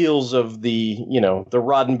ideals of the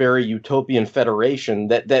Roddenberry Utopian Federation,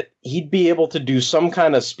 that he'd be able to do some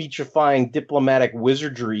kind of speechifying diplomatic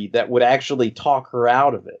wizardry that would actually talk her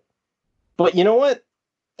out of it. But you know what?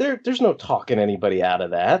 There's no talking anybody out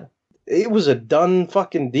of that. It was a done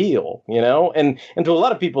fucking deal, and to a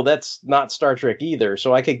lot of people, that's not Star Trek either.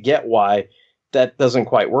 So I could get why that doesn't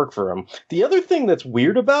quite work for him. The other thing that's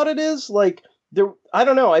weird about it is, like, I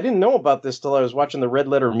don't know, I didn't know about this till I was watching the Red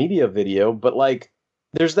Letter Media video, but like,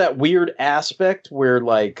 there's that weird aspect where,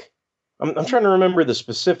 like, I'm trying to remember the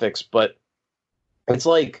specifics, but it's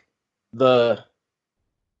like the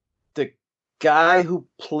guy who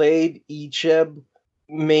played Icheb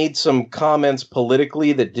made some comments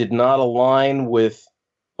politically that did not align with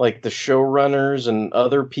like the showrunners and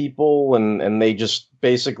other people, and they just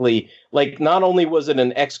basically, like, not only was it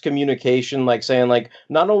an excommunication, like saying like,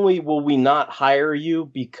 not only will we not hire you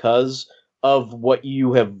because of what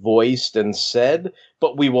you have voiced and said,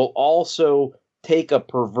 but we will also take a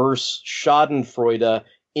perverse schadenfreude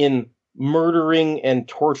in murdering and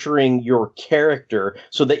torturing your character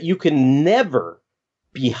so that you can never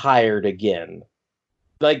be hired again.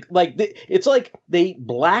 It's like they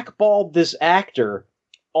blackballed this actor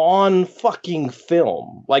on fucking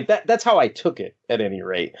film. Like, that's how I took it, at any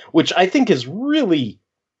rate, which I think is really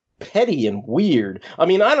petty and weird. I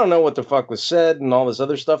mean, I don't know what the fuck was said and all this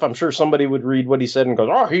other stuff. I'm sure somebody would read what he said and goes,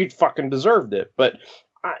 "Oh, he fucking deserved it." But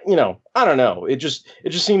I don't know. It just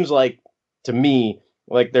seems like, to me,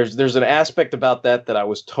 like there's an aspect about that I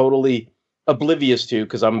was totally oblivious to,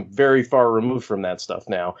 because I'm very far removed from that stuff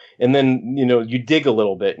now. And then, you dig a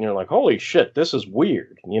little bit and you're like, holy shit, this is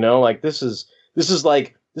weird. Like, this is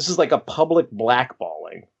like a public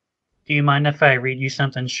blackballing. Do you mind if I read you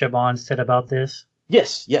something Shaban said about this?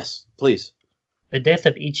 Yes, please. The death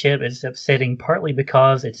of Icheb is upsetting partly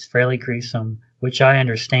because it's fairly gruesome, which I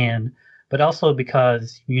understand, but also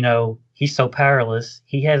because, he's so powerless,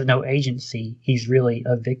 he has no agency, he's really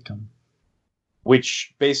a victim.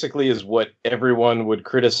 Which basically is what everyone would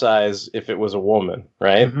criticize if it was a woman,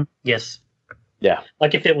 right? Mm-hmm. Yes. Yeah.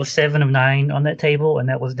 Like, if it was 7 of 9 on that table and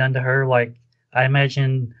that was done to her, like, I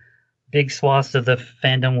imagine big swaths of the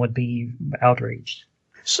fandom would be outraged.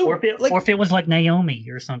 So, or if it was like Naomi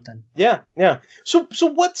or something. Yeah. So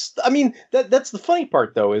that's the funny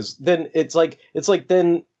part, though, is then it's like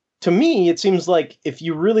then, to me, it seems like if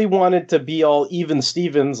you really wanted to be all even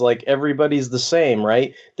Stevens, like everybody's the same,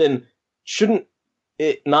 right? Then shouldn't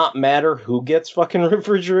it not matter who gets fucking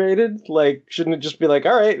refrigerated? Like, shouldn't it just be like,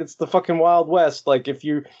 all right, it's the fucking Wild West. Like, if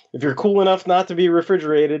you're cool enough not to be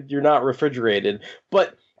refrigerated, you're not refrigerated.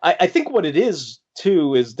 But I think what it is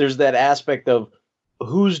too is there's that aspect of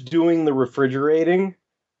who's doing the refrigerating,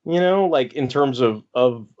 like in terms of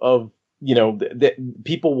that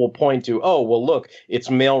people will point to, oh, well, look, it's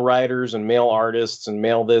male writers and male artists and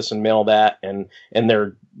male this and male that, and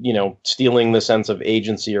they're, stealing the sense of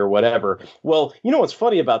agency or whatever. Well, what's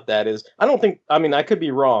funny about that is I could be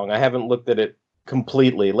wrong. I haven't looked at it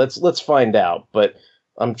completely. Let's find out. But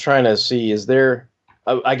I'm trying to see, is there,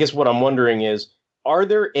 I guess what I'm wondering is, are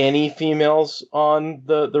there any females on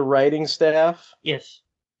the writing staff? Yes.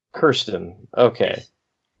 Kirsten. Okay. Yes.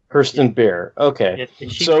 Kirsten Bear. Okay.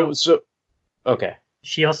 Yes, okay.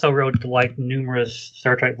 She also wrote like numerous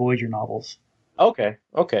Star Trek Voyager novels. Okay.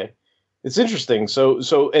 It's interesting.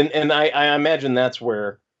 So and I imagine that's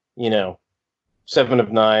where, 7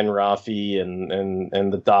 of 9, Rafi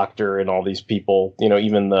and the Doctor and all these people,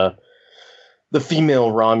 even the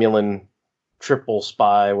female Romulan triple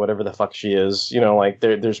spy, whatever the fuck she is, like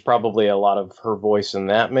there's probably a lot of her voice in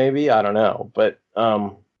that, maybe. I don't know. But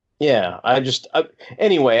yeah,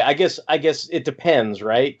 anyway, I guess it depends,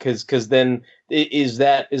 right? Because then is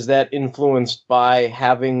that influenced by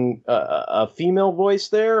having a female voice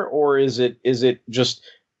there, or is it just,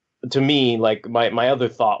 to me, like my other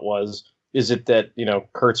thought was, is it that,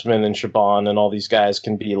 Kurtzman and Shaban and all these guys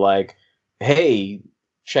can be like, hey,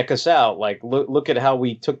 check us out. Like, look at how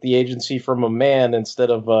we took the agency from a man instead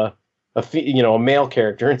of a male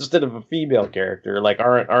character instead of a female character. Like,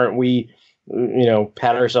 aren't we,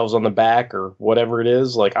 pat ourselves on the back or whatever it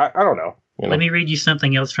is? Like, I don't know. Let me read you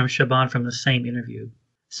something else from Shaban from the same interview.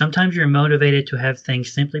 Sometimes you're motivated to have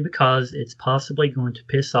things simply because it's possibly going to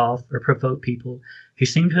piss off or provoke people who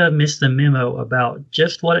seem to have missed the memo about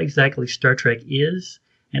just what exactly Star Trek is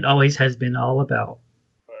and always has been all about.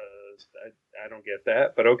 I don't get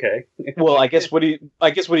that, but okay. Well, I guess what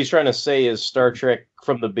he's trying to say is Star Trek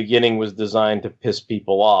from the beginning was designed to piss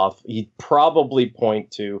people off. He'd probably point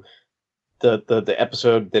to the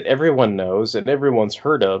episode that everyone knows and everyone's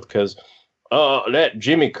heard of, because that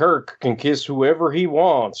Jimmy Kirk can kiss whoever he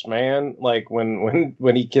wants, man. Like when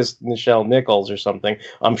he kissed Nichelle Nichols or something.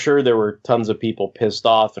 I'm sure there were tons of people pissed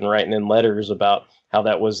off and writing in letters about how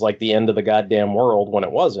that was like the end of the goddamn world when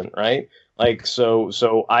it wasn't, right? Like so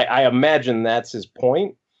I imagine that's his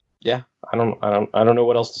point. Yeah, I don't know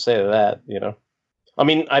what else to say to that, I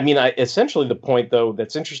mean, essentially the point though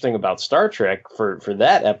that's interesting about Star Trek for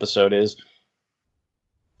that episode is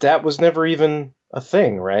that was never even a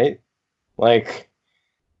thing, right? Like,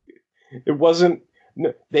 it wasn't.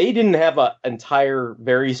 They didn't have an entire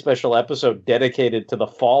very special episode dedicated to the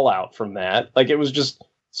fallout from that. Like, it was just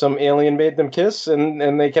some alien made them kiss,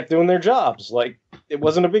 and they kept doing their jobs. Like, it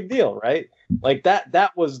wasn't a big deal, right? Like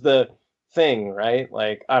that was the thing, right?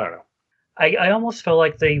 Like, I don't know. I almost feel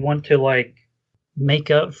like they want to like make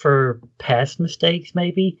up for past mistakes.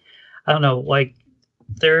 Maybe, I don't know. Like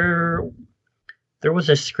there was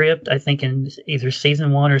a script, I think, in either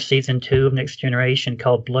season 1 or season 2 of Next Generation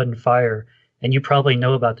called Blood and Fire. And you probably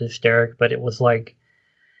know about this, Derek, but it was going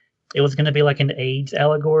to be like an AIDS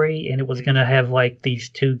allegory, and it was going to have like these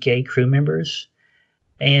 2 gay crew members.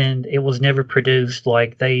 And it was never produced.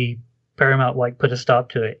 Like Paramount like put a stop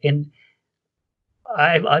to it. And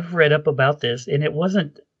I've read up about this, and it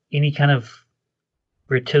wasn't any kind of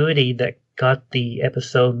gratuity that got the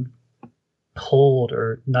episode pulled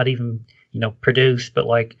or not even produced, but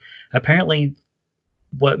like apparently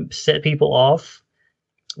what set people off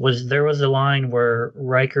was there was a line where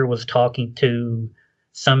Riker was talking to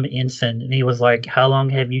some ensign, and he was like, how long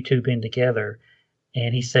have you two been together?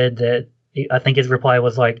 And he said that, I think his reply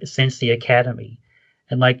was like, since the academy.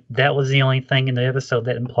 And like that was the only thing in the episode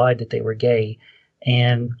that implied that they were gay.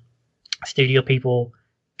 And studio people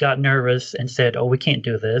got nervous and said, oh, we can't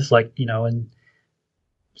do this, and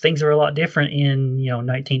things are a lot different in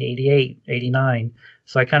 1988, 89.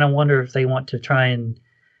 So I kind of wonder if they want to try and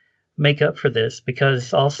make up for this,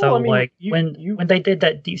 because also when they did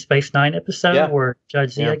that Deep Space Nine episode where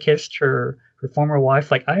Judge Zia kissed her former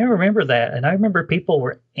wife, like I remember that, and I remember people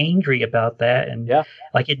were angry about that, and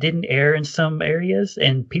like it didn't air in some areas,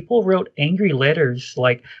 and people wrote angry letters.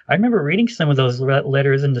 Like I remember reading some of those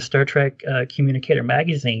letters in the Star Trek Communicator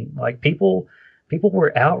magazine. Like people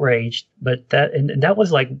were outraged, but that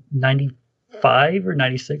was like 95 or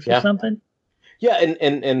 96 or something. Yeah,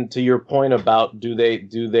 and to your point about do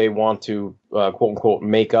they want to quote unquote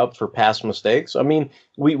make up for past mistakes? I mean,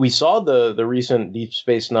 we saw the recent Deep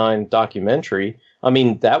Space Nine documentary. I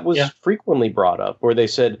mean, that was frequently brought up where they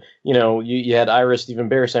said, you had Ira Stephen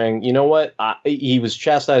Bear saying, you know what, he was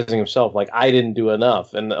chastising himself, like I didn't do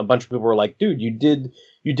enough, and a bunch of people were like, dude, you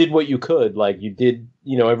did what you could, like you did,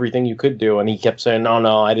 everything you could do, and he kept saying,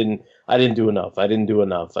 no, I didn't do enough, I didn't do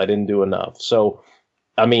enough. So,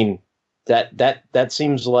 I mean. That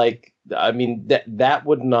seems like, I mean, that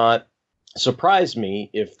would not surprise me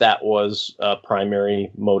if that was a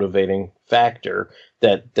primary motivating factor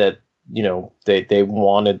that they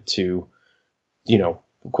wanted to,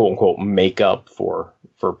 quote unquote, make up for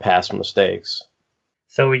past mistakes.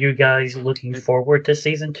 So are you guys looking forward to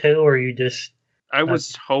season 2, or are you just? I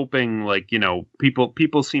was hoping,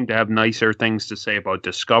 people seem to have nicer things to say about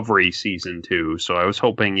Discovery season 2, so I was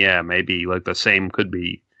hoping, maybe like the same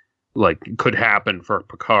could happen for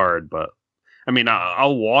Picard, but I mean,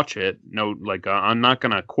 I'll watch it. No, I'm not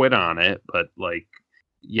gonna quit on it, but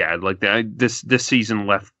this season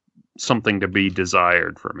left something to be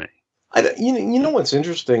desired for me. You know what's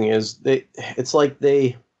interesting is they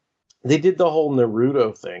did the whole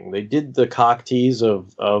Naruto thing. They did the cock tease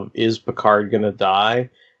of is Picard gonna die,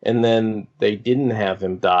 and then they didn't have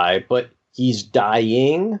him die, but he's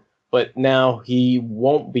dying. But now he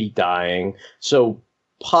won't be dying, so.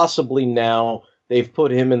 Possibly now they've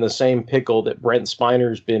put him in the same pickle that Brent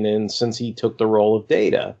Spiner's been in since he took the role of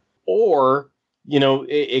Data. Or,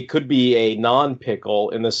 it could be a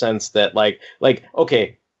non-pickle in the sense that,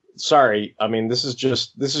 okay, sorry, I mean this is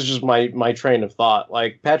just my train of thought.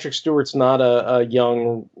 Like Patrick Stewart's not a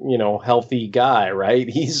young, healthy guy, right?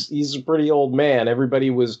 He's a pretty old man. Everybody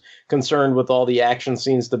was concerned with all the action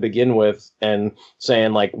scenes to begin with, and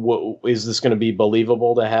saying like, is this going to be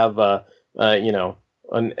believable to have a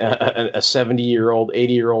 70-year-old,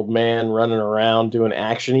 80-year-old man running around doing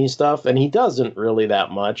actiony stuff? And he doesn't really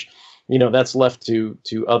that much. That's left to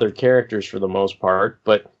other characters for the most part.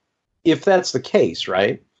 But if that's the case,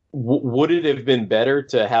 right? Would it have been better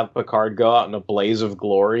to have Picard go out in a blaze of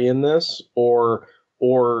glory in this, or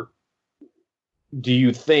do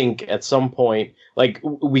you think at some point, like,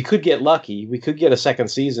 we could get lucky, we could get a second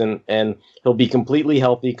season and he'll be completely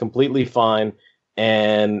healthy, completely fine,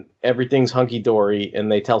 and everything's hunky dory,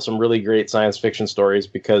 and they tell some really great science fiction stories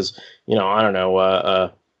because, I don't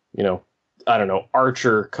know,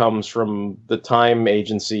 Archer comes from the Time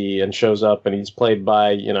Agency and shows up, and he's played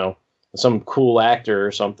by, some cool actor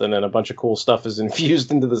or something, and a bunch of cool stuff is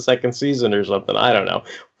infused into the second season or something. I don't know,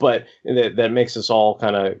 but that makes us all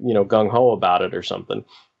kind of, gung ho about it or something.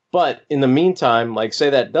 But in the meantime, like, say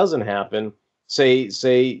that doesn't happen, say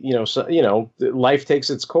life takes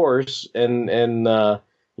its course, and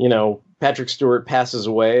Patrick Stewart passes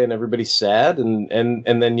away, and everybody's sad, and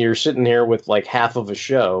then you're sitting here with like half of a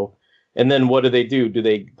show, and then what do? Do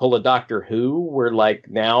they pull a Doctor Who where, like,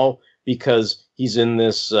 now because he's in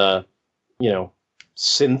this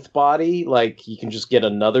synth body, like, he can just get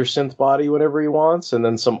another synth body whenever he wants, and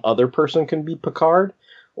then some other person can be Picard?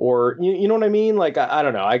 Or you know what I mean? Like, I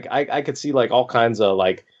don't know. I could see like all kinds of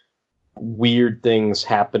like weird things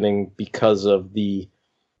happening because of the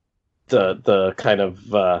kind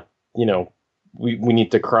of we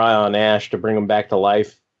need to cry on Ash to bring him back to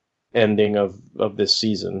life ending of this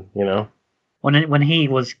season. When he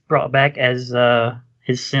was brought back as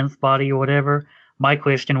his synth body or whatever, my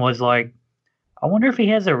question was like, I wonder if he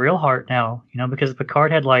has a real heart now, because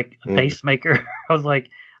Picard had like a pacemaker. I was like,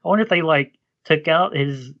 I wonder if they like took out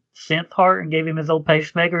his synth heart and gave him his old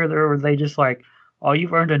pacemaker, or were they just like, oh,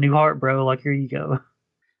 you've earned a new heart, bro, like, here you go.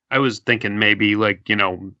 I was thinking maybe like,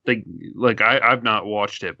 I've not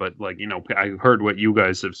watched it, but like, I heard what you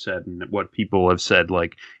guys have said and what people have said,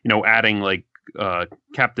 like, adding like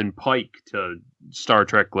Captain Pike to Star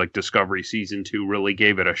Trek like Discovery Season 2 really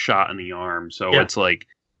gave it a shot in the arm. So It's like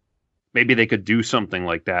maybe they could do something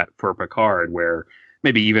like that for Picard, where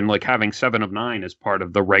maybe even like having 7 of 9 as part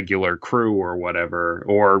of the regular crew or whatever,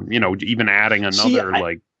 or even adding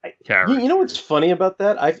another character. You know what's funny about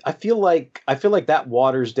that? I feel like that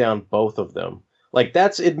waters down both of them. Like,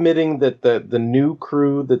 that's admitting that the new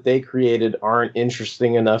crew that they created aren't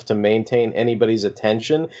interesting enough to maintain anybody's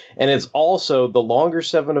attention. And it's also, the longer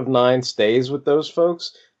 7 of 9 stays with those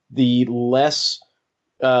folks, the less,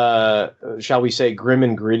 shall we say, grim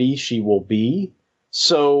and gritty she will be.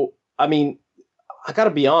 So, I mean, I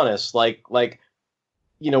gotta be honest, like when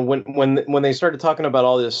they started talking about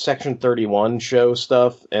all this Section 31 show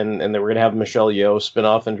stuff, and they were gonna have Michelle Yeoh spin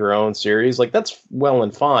off into her own series, like, that's well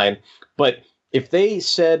and fine. But if they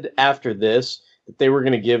said after this that they were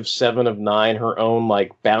going to give 7 of 9 her own,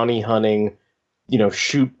 like, bounty hunting,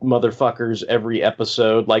 shoot motherfuckers every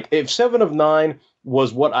episode, like, if 7 of 9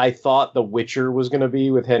 was what I thought The Witcher was going to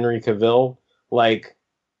be with Henry Cavill, like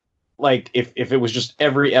if it was just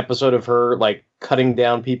every episode of her, like, cutting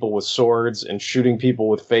down people with swords and shooting people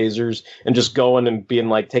with phasers and just going and being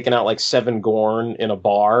like taking out like 7 Gorn in a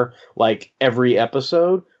bar, like, every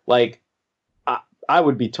episode, like, I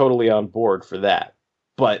would be totally on board for that.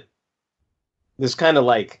 But this kind of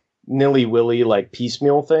like nilly-willy, like,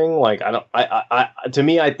 piecemeal thing, like, to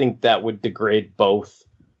me, I think that would degrade both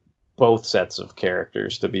sets of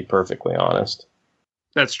characters, to be perfectly honest.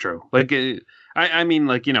 That's true. Like, I mean,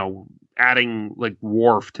 like, adding like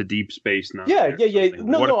Worf to Deep Space Nine. Yeah.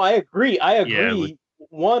 No, I agree. Yeah, like,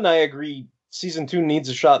 one, I agree. Season 2 needs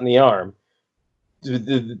a shot in the arm.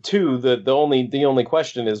 The only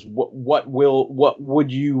question is what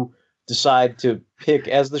would you decide to pick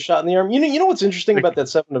as the shot in the arm? You know what's interesting about that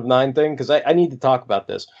 7 of 9 thing, because I need to talk about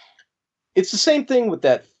this. It's the same thing with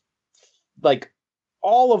that, like,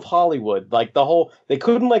 all of Hollywood, like, they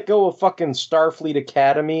couldn't let go of fucking Starfleet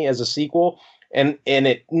Academy as a sequel, and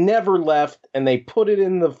it never left, and they put it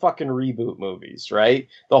in the fucking reboot movies, right?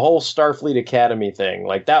 The whole Starfleet Academy thing,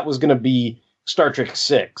 like, that was going to be Star Trek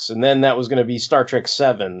 6, and then that was going to be Star Trek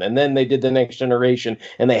 7, and then they did The Next Generation,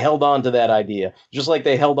 and they held on to that idea, just like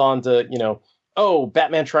they held on to,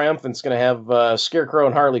 Batman Triumphant's going to have Scarecrow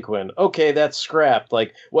and Harley Quinn. Okay, that's scrapped.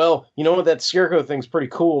 Like, well, you know what, that Scarecrow thing's pretty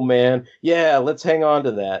cool, man. Yeah, let's hang on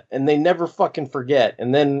to that. And they never fucking forget.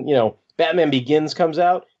 And then, Batman Begins comes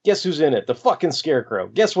out. Guess who's in it? The fucking Scarecrow.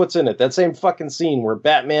 Guess what's in it? That same fucking scene where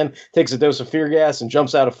Batman takes a dose of fear gas and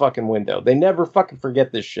jumps out a fucking window. They never fucking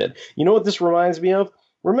forget this shit. You know what this reminds me of?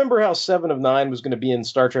 Remember how 7 of 9 was going to be in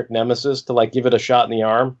Star Trek Nemesis to like give it a shot in the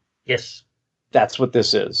arm? Yes. That's what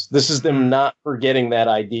this is. This is them not forgetting that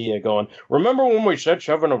idea, going, remember when we said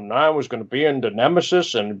 7 of 9 was going to be in the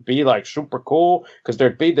Nemesis and be like super cool because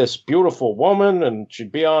there'd be this beautiful woman and she'd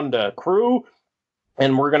be on the crew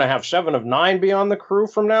and we're going to have 7 of 9 be on the crew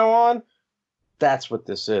from now on? That's what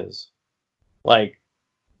this is. Like,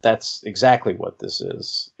 that's exactly what this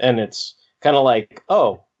is. And it's kind of like,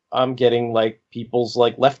 oh, I'm getting like people's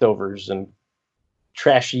like leftovers and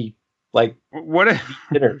trashy like what if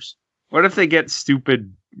dinners. What if they get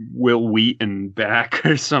stupid Will Wheaton back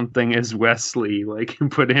or something as Wesley, like,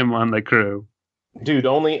 and put him on the crew? Dude,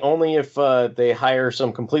 only if they hire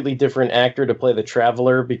some completely different actor to play the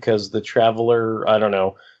Traveler because the Traveler, I don't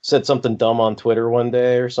know, said something dumb on Twitter one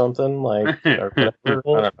day or something like. Or whatever. I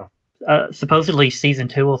don't know. Supposedly, season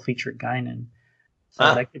 2 will feature Guinan, so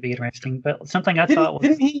that could be interesting. But something I thought was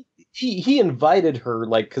didn't he invited her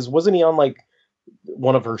like because wasn't he on like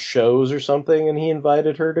one of her shows or something, and he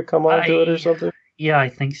invited her to come on to it or something? Yeah, I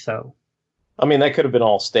think so. I mean, that could have been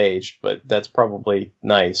all staged, but that's probably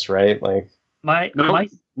nice, right? Like,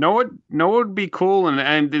 no, it would be cool,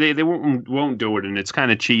 and they won't do it, and it's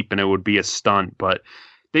kind of cheap, and it would be a stunt, but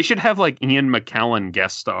they should have like Ian McKellen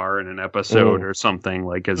guest star in an episode or something,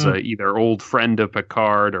 like as a either old friend of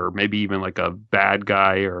Picard or maybe even like a bad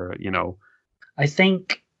guy or I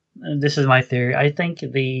think. This is my theory. I think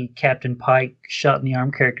the Captain Pike shot in the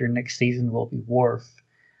arm character next season will be Worf.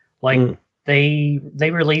 Like they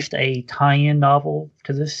released a tie-in novel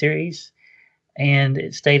to this series, and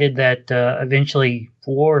it stated that eventually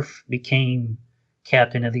Worf became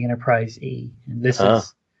captain of the Enterprise E. And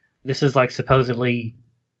this is like supposedly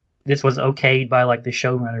this was okayed by like the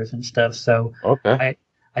showrunners and stuff. So I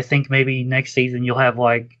think maybe next season you'll have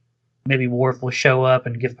like maybe Worf will show up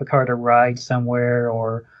and give Picard a ride somewhere,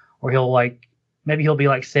 or he'll like maybe he'll be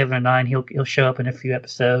like 7 or 9. He'll show up in a few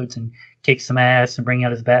episodes and kick some ass and bring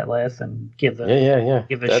out his bat'leth and give it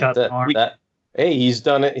a shot in the arm. Hey, he's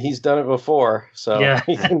done it. He's done it before, so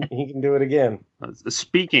he can do it again.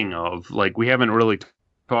 Speaking of, like, we haven't really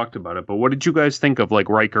talked about it, but what did you guys think of like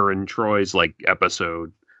Riker and Troy's like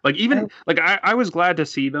episode? Like even like I was glad to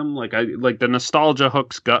see them. Like the nostalgia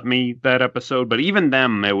hooks got me that episode, but even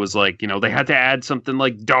them, it was like they had to add something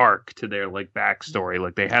like dark to their like backstory.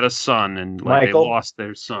 Like they had a son and like they lost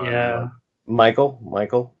their son. Yeah,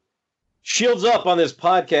 Michael, shields up on this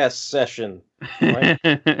podcast session. Right?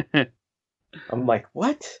 I'm like,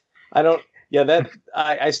 what? I don't. Yeah, that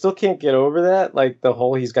I still can't get over that. Like the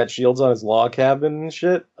whole he's got shields on his log cabin and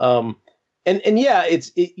shit. And yeah,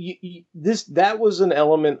 that was an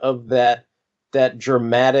element of that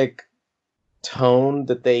dramatic tone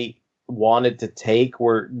that they wanted to take,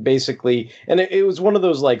 where basically, and it was one of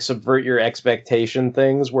those like subvert your expectation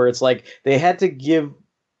things, where it's like they had to give,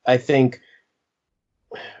 I think,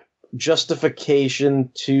 justification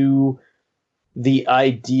to the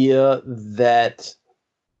idea that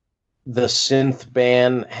the synth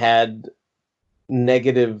ban had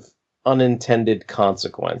negative unintended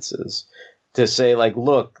consequences. To say like,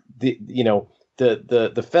 look, the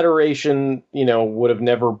Federation, would have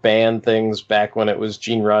never banned things back when it was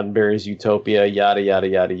Gene Roddenberry's Utopia, yada yada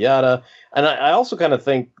yada yada. And I also kind of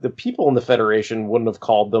think the people in the Federation wouldn't have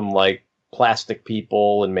called them like plastic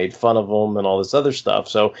people and made fun of them and all this other stuff.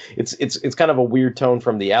 So it's kind of a weird tone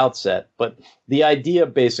from the outset. But the idea,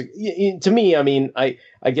 to me, I mean, I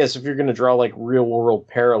guess if you're going to draw like real world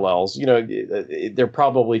parallels, they're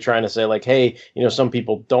probably trying to say like, hey, some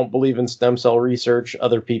people don't believe in stem cell research,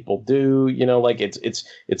 other people do. Like it's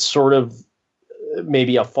sort of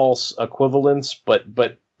maybe a false equivalence, but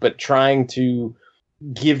trying to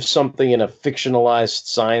give something in a fictionalized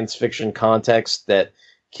science fiction context that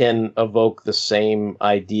can evoke the same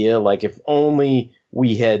idea. Like if only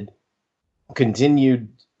we had continued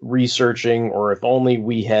researching, or if only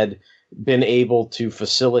we had been able to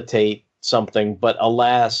facilitate something, but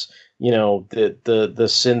alas, the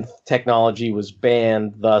synth technology was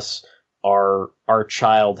banned, thus our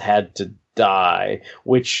child had to die.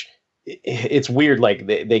 Which it's weird, like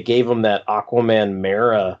they gave him that Aquaman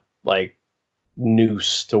Mera like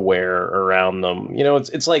noose to wear around them.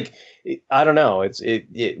 It's like, I don't know.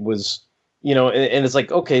 It was, and it's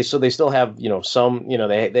like, okay, so they still have, some,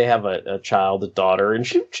 they have a child, a daughter, and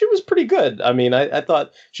she was pretty good. I mean, I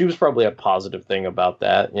thought she was probably a positive thing about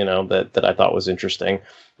that, that I thought was interesting.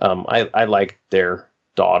 I liked their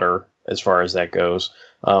daughter as far as that goes.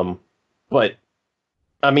 But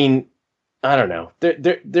I mean, I don't know.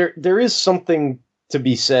 There is something to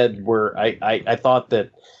be said where I thought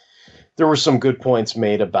that there were some good points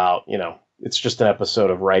made about, it's just an episode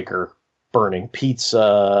of Riker burning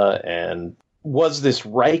pizza, and was this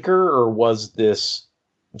Riker or was this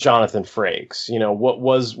Jonathan Frakes? What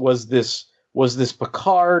was this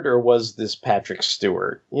Picard or was this Patrick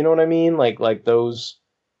Stewart? You know what I mean? Like those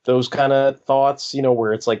kind of thoughts,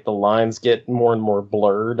 where it's like the lines get more and more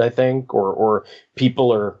blurred, I think, or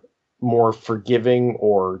people are more forgiving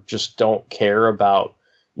or just don't care about,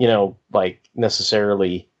 like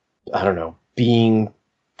necessarily, I don't know, being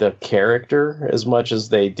the character as much as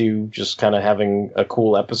they do just kind of having a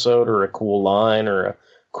cool episode or a cool line or a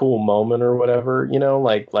cool moment or whatever,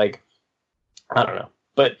 like I don't know.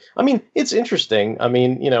 But I mean, it's interesting. I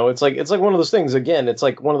mean, it's like one of those things. Again, it's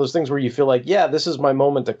like one of those things where you feel like, yeah, this is my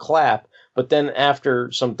moment to clap. But then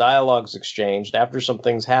after some dialogue's exchanged, after some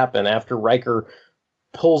things happen, after Riker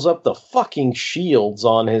pulls up the fucking shields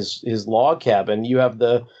on his log cabin, you have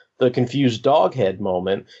the confused dog head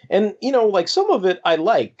moment. And, like some of it I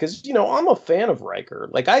like because, I'm a fan of Riker.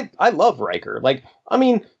 Like I love Riker. Like, I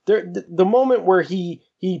mean, the moment where he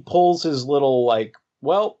pulls his little like,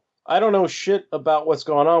 well, I don't know shit about what's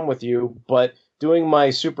going on with you, but doing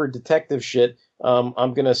my super detective shit, I'm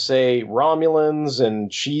going to say Romulans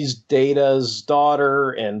and she's Data's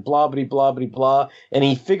daughter and blah, blah, blah, blah, blah. And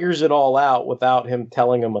he figures it all out without him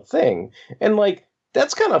telling him a thing. And like,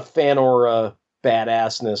 that's kind of Fanora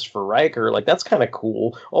badassness for Riker. Like, that's kind of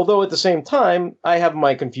cool. Although at the same time, I have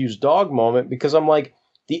my confused dog moment because I'm like,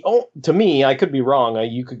 to me, I could be wrong.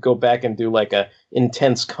 You could go back and do like a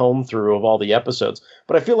intense comb through of all the episodes,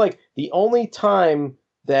 but I feel like the only time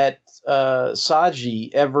that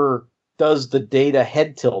Saji ever does the Data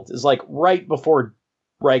head tilt is like right before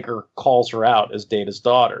Riker calls her out as Data's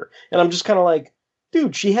daughter, and I'm just kind of like,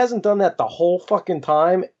 dude, she hasn't done that the whole fucking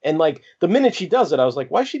time. And like the minute she does it, I was like,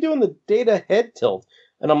 why is she doing the Data head tilt?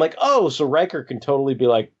 And I'm like, oh, so Riker can totally be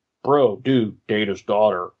like, bro, dude, Data's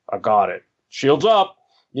daughter, I got it, shields up.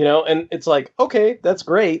 And it's like, okay, that's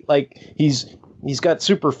great. Like he's got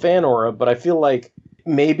super fan aura, but I feel like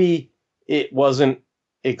maybe it wasn't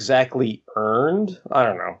exactly earned. I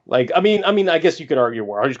don't know. Like, I mean, I guess you could argue,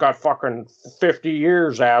 well, he's got fucking 50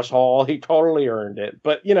 years, asshole. He totally earned it.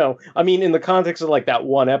 But, I mean, in the context of like that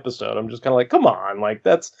one episode, I'm just kind of like, come on. Like,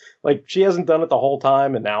 that's like, she hasn't done it the whole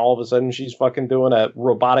time. And now all of a sudden she's fucking doing a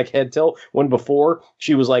robotic head tilt when before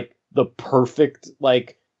she was like the perfect,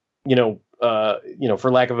 like, for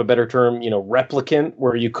lack of a better term, replicant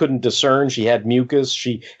where you couldn't discern. She had mucus,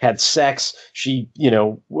 she had sex, she,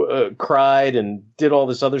 cried and did all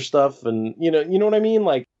this other stuff. And, you know what I mean?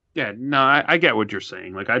 Like, yeah, no, I get what you're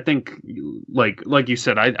saying. Like, I think, like you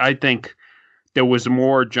said, I think there was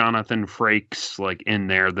more Jonathan Frakes like in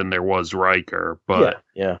there than there was Riker. But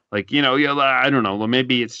yeah. Like, I don't know.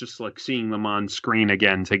 Maybe it's just like seeing them on screen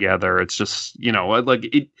again together. It's just, like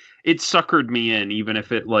it suckered me in, even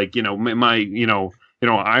if it like, my,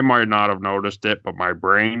 I might not have noticed it, but my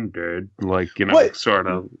brain did. Like, sort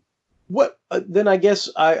of. What then? I guess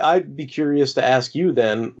I'd be curious to ask you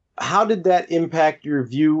then. How did that impact your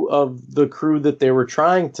view of the crew that they were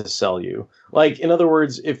trying to sell you? Like, in other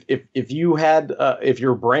words, if you had, if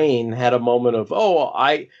your brain had a moment of, oh,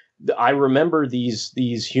 I remember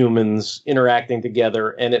these humans interacting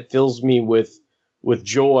together, and it fills me with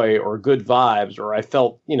joy or good vibes, or I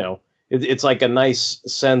felt, it's like a nice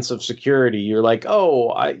sense of security. You're like,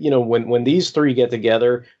 oh, when these three get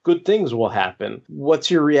together, good things will happen.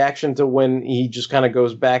 What's your reaction to when he just kind of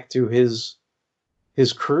goes back to his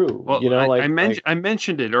crew? Well, I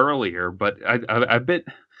mentioned it earlier, but I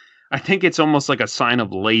think it's almost like a sign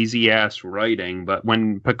of lazy ass writing. But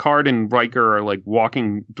when Picard and Riker are like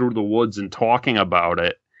walking through the woods and talking about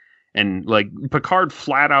it, and like Picard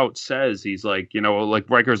flat out says, he's like, like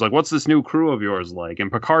Riker's like, what's this new crew of yours like? And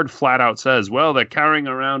Picard flat out says, well, they're carrying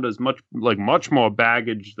around much more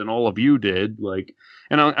baggage than all of you did. Like,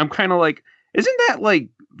 and I'm kind of like, isn't that like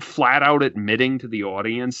flat out admitting to the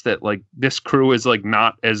audience that like this crew is like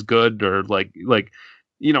not as good, or like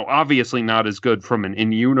obviously not as good from an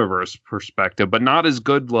in-universe perspective, but not as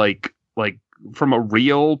good like from a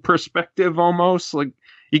real perspective almost? Like,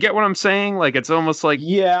 you get what I'm saying? Like, it's almost like,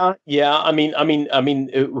 yeah. I mean,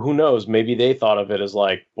 who knows? Maybe they thought of it as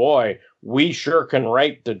like, boy, we sure can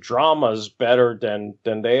write the dramas better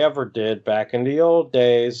than they ever did back in the old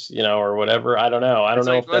days, or whatever. I don't know. I don't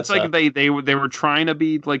know if that's like they were trying to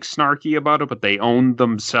be like snarky about it, but they owned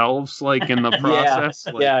themselves like in the process.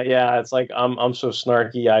 Yeah. It's like I'm so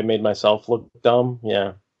snarky, I made myself look dumb.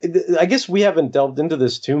 Yeah. I guess we haven't delved into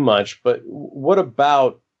this too much, but what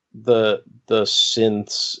about the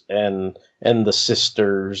synths and and the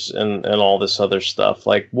sisters and all this other stuff.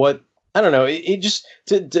 Like what? I don't know. It just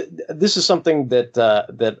this is something that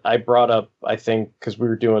that I brought up. I think because we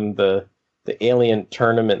were doing the Alien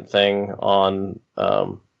tournament thing on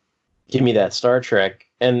Give Me That Star Trek,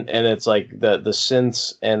 and it's like the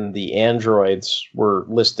synths and the androids were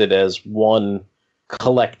listed as one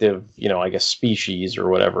collective, I guess species or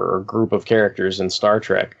whatever, or group of characters in Star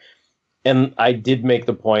Trek. And I did make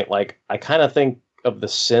the point, like, I kind of think of the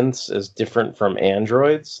synths as different from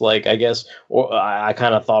androids. Like, I guess, or I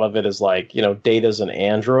kind of thought of it as like, Data's an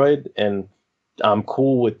android, and I'm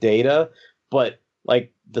cool with Data, but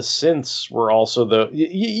like the synths were also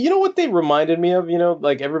you know what they reminded me of?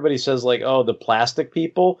 Like everybody says, like, oh, the plastic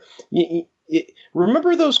people.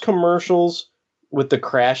 Remember those commercials with the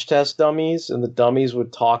crash test dummies, and the dummies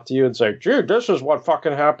would talk to you and say, "Dude, this is what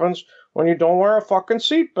fucking happens when you don't wear a fucking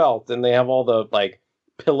seatbelt," and they have all the like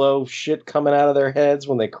pillow shit coming out of their heads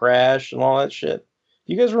when they crash and all that shit.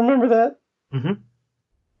 You guys remember that? Mm-hmm.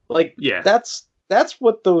 Like, yeah, that's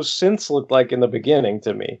what those synths looked like in the beginning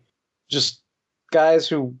to me. Just guys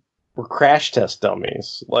who were crash test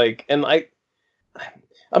dummies. Like, and I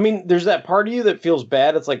mean, there's that part of you that feels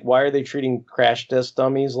bad. It's like, why are they treating crash test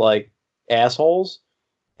dummies like assholes?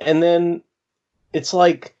 And then it's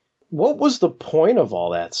like, what was the point of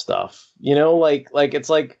all that stuff? Like it's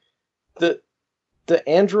like the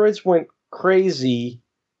androids went crazy,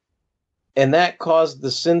 and that caused the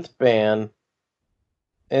synth ban,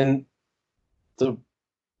 and the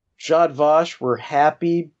Jad Vash were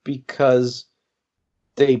happy because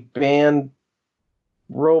they banned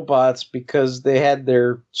robots because they had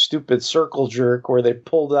their stupid circle jerk where they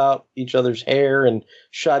pulled out each other's hair and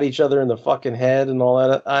shot each other in the fucking head and all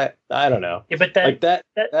that. I don't know. Yeah, but that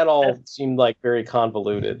all seemed like very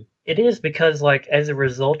convoluted. It is because, like, as a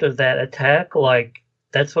result of that attack, like,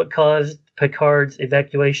 that's what caused Picard's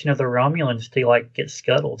evacuation of the Romulans to, like, get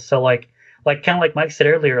scuttled. So, like kind of like Mike said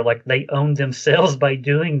earlier, like, they owned themselves by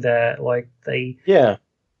doing that. Like, they... Yeah.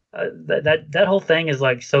 That whole thing is,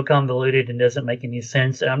 like, so convoluted and doesn't make any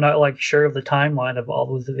sense. And I'm not, like, sure of the timeline of all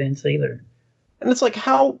those events either. And it's like,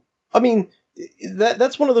 how... I mean...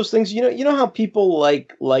 That's one of those things, you know how people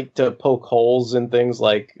like to poke holes in things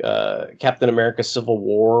like Captain America Civil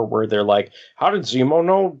War, where they're like, how did Zemo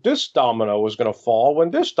know this domino was going to fall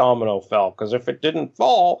when this domino fell? Because if it didn't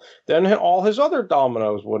fall, then all his other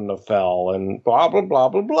dominoes wouldn't have fell, and blah, blah, blah,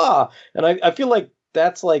 blah, blah. And I feel like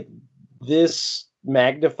that's like this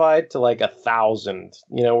magnified to like 1,000,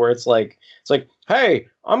 where it's like, hey,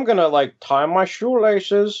 I'm going to like tie my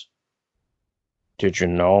shoelaces. Did you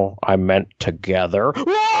know I meant together?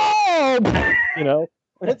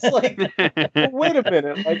 It's like, wait a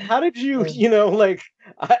minute. Like, how did you,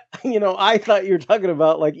 I thought you were talking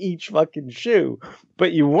about like each fucking shoe,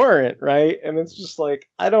 but you weren't, right? And it's just like,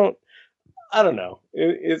 I don't know.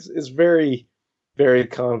 It's very, very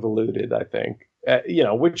convoluted, I think.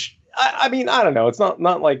 Which I mean, I don't know. It's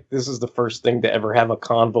not like this is the first thing to ever have a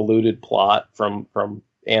convoluted plot from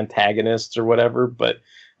antagonists or whatever, but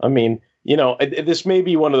I mean, this may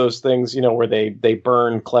be one of those things, where they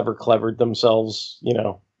burn clevered themselves,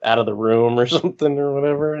 out of the room or something or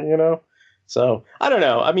whatever, So I don't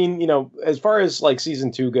know. I mean, as far as like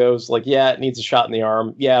season 2 goes, like, yeah, it needs a shot in the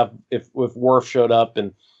arm. Yeah, if Worf showed up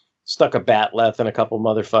and stuck a batleth in a couple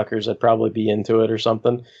motherfuckers, I'd probably be into it or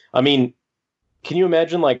something. I mean, can you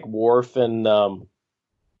imagine like Worf and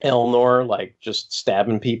Elnor like just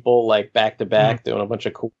stabbing people like back to back, doing a bunch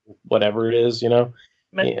of cool whatever it is,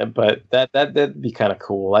 Yeah, but that'd be kind of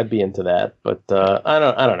cool. I'd be into that, but I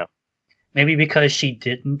don't know. Maybe because she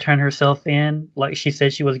didn't turn herself in, like she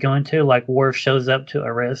said she was going to. Like Worf shows up to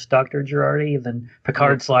arrest Dr. Girardi, then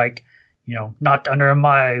Picard's like, not under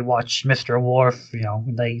my watch, Mr. Worf.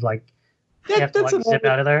 They like have to like zip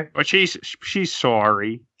out of there. But she's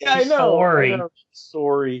sorry. Yeah, I know. Sorry. She's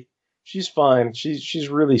sorry. She's fine. She's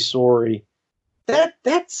really sorry.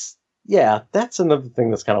 That's another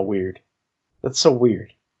thing that's kind of weird. That's so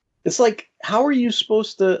weird. It's like, how are you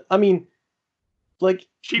supposed to? I mean, like,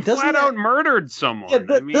 she flat out murdered someone. Yeah,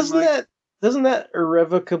 doesn't that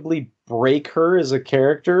irrevocably break her as a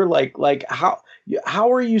character? Like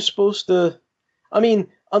how are you supposed to? I mean,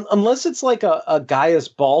 unless it's like a Gaius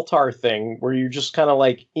Baltar thing where you're just kind of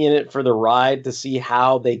like in it for the ride to see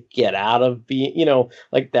how they get out of being,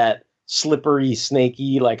 like that slippery,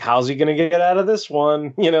 snaky, like, how's he gonna get out of this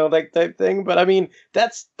one, like type thing. But I mean,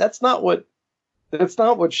 that's not what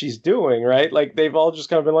she's doing, right? Like, they've all just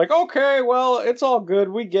kind of been like, okay, well, it's all good,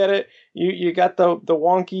 we get it. You got the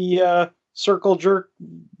wonky circle jerk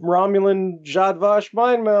Romulan Jad Vash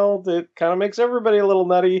mind meld. It kind of makes everybody a little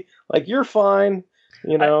nutty. Like, you're fine,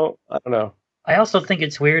 I don't know. I also think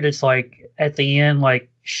it's weird. It's like at the end, like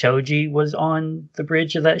Shoji was on the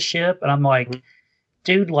bridge of that ship, and I'm like,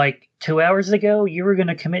 dude, like 2 hours ago, you were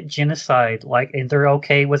gonna commit genocide, like, and they're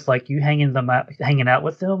okay with like you hanging out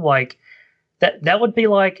with them, like that would be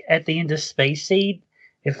like at the end of Space Seed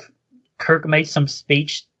if Kirk made some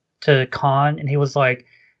speech to Khan, and he was like,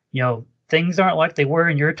 things aren't like they were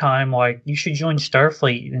in your time. Like, you should join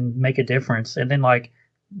Starfleet and make a difference. And then, like,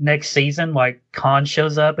 next season, like, Khan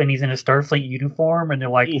shows up and he's in a Starfleet uniform, and they're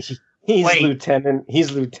like, He's Lieutenant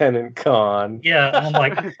Khan. Yeah, and I'm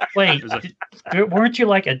like, wait, weren't you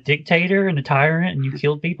like a dictator and a tyrant and you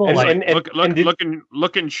killed people?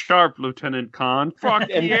 Looking sharp, Lieutenant Khan. Fuck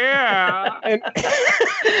yeah!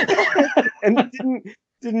 And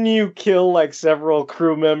didn't you kill like several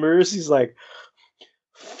crew members? He's like,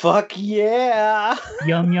 fuck yeah!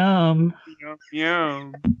 Yum yum.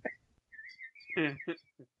 Yum.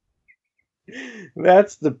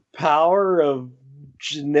 That's the power of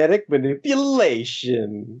genetic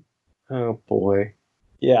manipulation. Oh boy.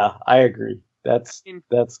 Yeah, I agree. That's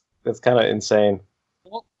kind of insane.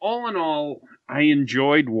 All in all, I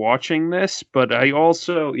enjoyed watching this, but I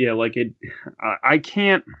also, I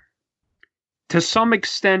can't, to some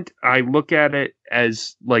extent, I look at it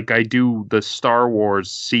as like I do the Star Wars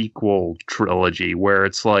sequel trilogy, where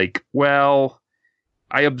it's like, well,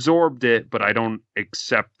 I absorbed it, but I don't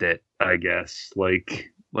accept it, I guess. I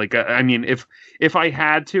mean, if I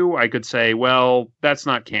had to, I could say, well, that's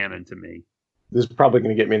not canon to me. This is probably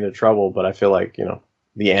going to get me into trouble, but I feel like,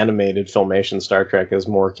 the animated filmation Star Trek is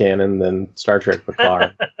more canon than Star Trek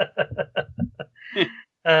Picard.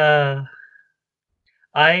 I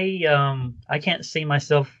can't see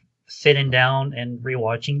myself sitting down and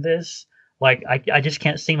rewatching this. Like, I just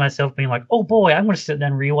can't see myself being like, oh boy, I'm going to sit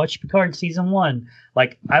down and rewatch Picard season 1.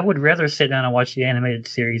 Like, I would rather sit down and watch the animated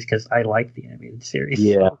series because I like the animated series.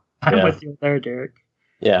 Yeah. So I'm with you there, Derek.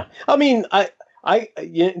 Yeah. I mean,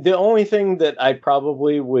 the only thing that I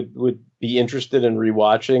probably would be interested in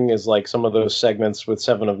rewatching is like some of those segments with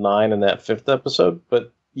 7 of 9 in that 5th episode.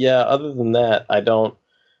 But yeah, other than that, I don't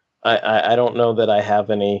know that I have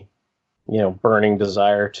any, burning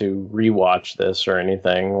desire to rewatch this or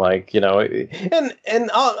anything, like, and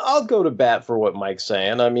I'll go to bat for what Mike's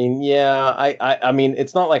saying. I mean, yeah, I mean,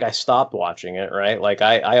 it's not like I stopped watching it, right? Like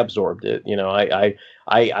I absorbed it,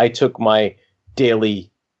 I took my daily,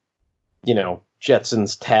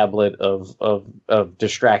 Jetsons tablet of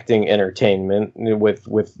distracting entertainment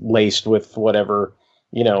with laced with whatever,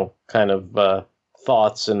 kind of,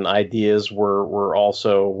 thoughts and ideas were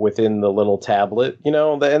also within the little tablet, and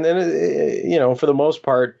for the most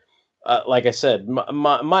part, like I said,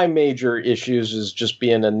 my major issues is just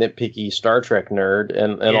being a nitpicky Star Trek nerd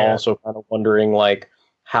and also kind of wondering like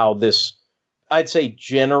how this, I'd say,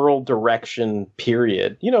 general direction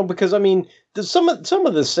period, because I mean, some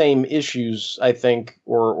of the same issues, I think,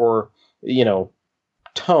 or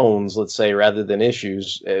tones, let's say, rather than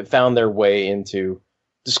issues, found their way into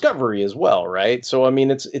Discovery as well, right? So I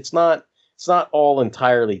mean, it's not all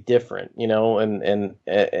entirely different, and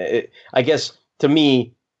I guess to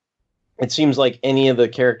me, it seems like any of the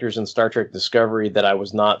characters in Star Trek Discovery that I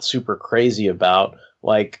was not super crazy about,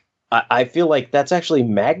 like I feel like that's actually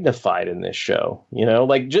magnified in this show,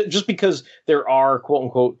 like just because there are quote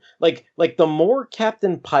unquote like the more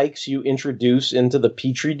Captain Pikes you introduce into the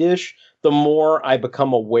Petri dish, the more I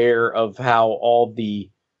become aware of how all the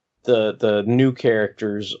new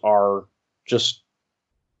characters are just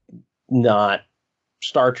not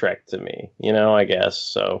Star Trek to me, I guess.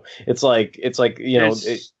 So it's like,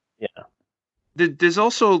 There's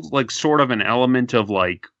also like sort of an element of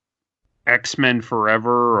like X-Men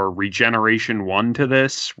Forever or Regeneration 1 to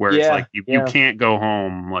this, where it's like you can't go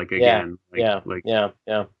home like again. Yeah.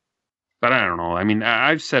 But I don't know. I mean,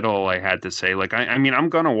 I've said all I had to say. Like, I mean, I'm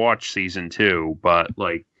gonna watch season 2, but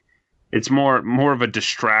like, it's more of a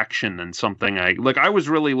distraction than something I was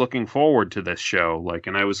really looking forward to this show, like,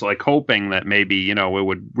 and I was like hoping that maybe, it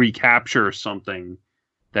would recapture something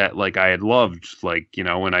that like I had loved, like,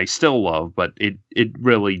 and I still love, but it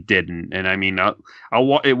really didn't. And I mean,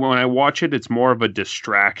 when I watch it, it's more of a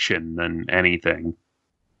distraction than anything.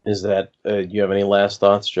 Is that, you have any last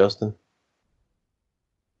thoughts, Justin?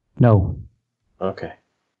 No. Okay.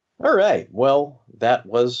 All right. Well, that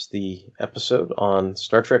was the episode on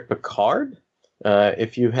Star Trek Picard.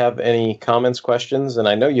 If you have any comments, questions, and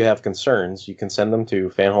I know you have concerns, you can send them to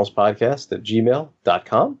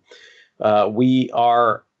fanholespodcast@gmail.com. We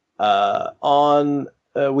are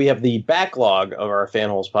we have the backlog of our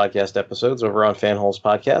Fanholes Podcast episodes over on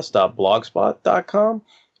fanholespodcast.blogspot.com.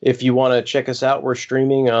 If you want to check us out, we're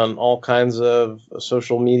streaming on all kinds of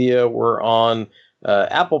social media. We're on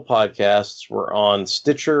Apple Podcasts. We're on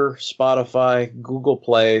Stitcher, Spotify, Google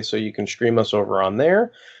Play, so you can stream us over on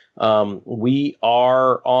there. We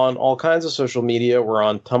are on all kinds of social media. We're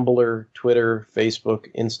on Tumblr, Twitter,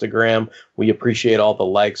 Facebook, Instagram. We appreciate all the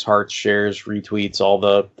likes, hearts, shares, retweets, all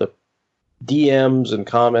the DMs and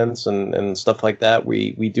comments and stuff like that.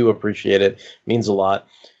 We do appreciate it. It means a lot.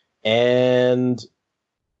 And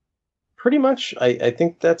pretty much, I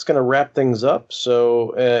think that's going to wrap things up.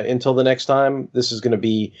 So until the next time, this is going to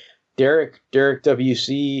be Derek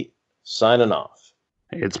WC, signing off.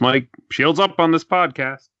 Hey, it's Mike. Shields up on this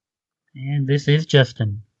podcast. And this is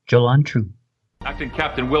Justin, Jolan True. Acting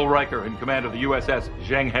Captain Will Riker in command of the USS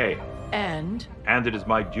Zheng He. And it is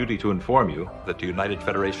my duty to inform you that the United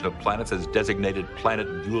Federation of Planets has designated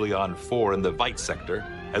planet Julian 4 in the Vite sector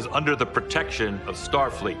as under the protection of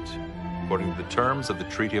Starfleet, according to the terms of the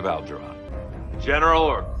Treaty of Algernon. General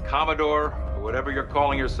or Commodore, or whatever you're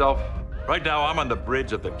calling yourself, right now I'm on the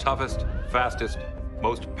bridge of the toughest, fastest,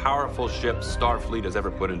 most powerful ship Starfleet has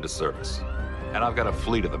ever put into service. And I've got a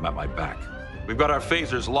fleet of them at my back. We've got our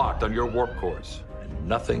phasers locked on your warp cores. And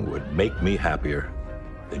nothing would make me happier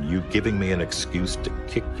than you giving me an excuse to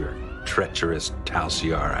kick your treacherous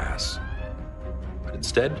Talsiar ass. But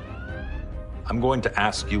instead, I'm going to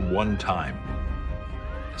ask you one time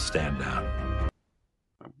to stand down.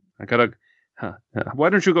 I gotta... why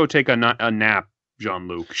don't you go take a nap,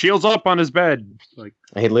 Jean-Luc? Shields up on his bed. Like,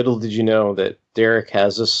 hey, little did you know that Derek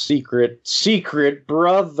has a secret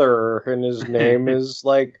brother, and his name is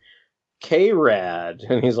like K-Rad.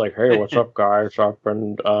 And he's like, hey, what's up, guys?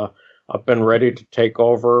 I've been ready to take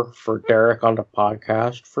over for Derek on the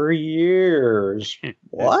podcast for years.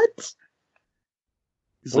 What?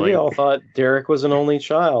 We all thought Derek was an only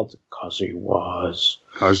child. 'Cause he was.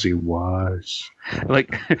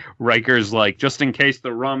 Like, Riker's like, just in case the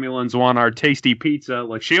Romulans want our tasty pizza,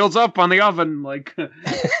 like, shields up on the oven. Like,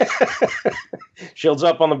 shields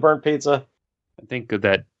up on the burnt pizza. I think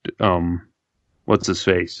that, what's his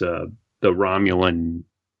face? The Romulan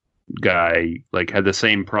guy, like, had the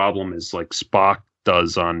same problem as, like, Spock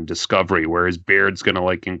does on Discovery, where his beard's gonna,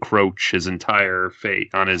 like, encroach his entire face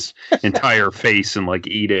on his entire face and, like,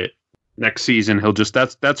 eat it. Next season, he'll just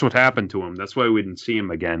that's what happened to him. That's why we didn't see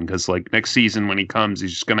him again, because, like, next season when he comes,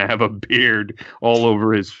 he's just gonna have a beard all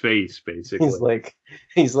over his face, basically.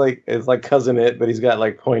 He's like it's like Cousin It, but he's got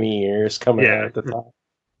like pointy ears coming out at the top.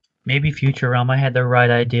 Maybe Futurama had the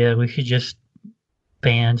right idea. We should just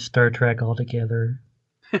ban Star Trek altogether.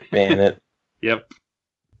 Ban it. Yep.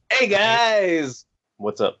 Hey guys,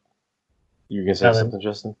 what's up? You gonna say something,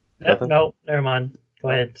 Justin? No, never mind. Go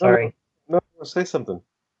ahead. Sorry. No, say something.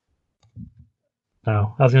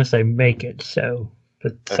 No, I was gonna say make it so,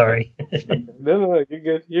 but sorry. No,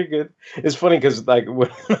 you're good. It's funny because, like, when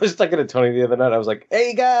I was talking to Tony the other night, I was like,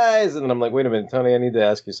 "Hey guys," and then I'm like, "Wait a minute, Tony, I need to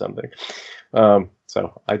ask you something."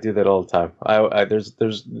 So I do that all the time.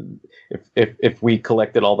 There's if we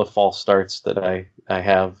collected all the false starts that I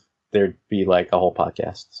have, there'd be like a whole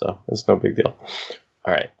podcast. So it's no big deal.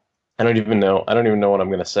 All right. I don't even know what I'm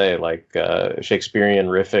going to say, like Shakespearean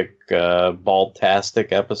rific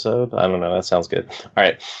bald-tastic episode. I don't know. That sounds good. All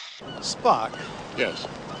right. Spock. Yes.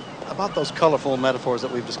 About those colorful metaphors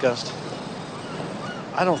that we've discussed,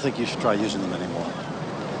 I don't think you should try using them anymore.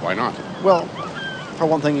 Why not? Well, for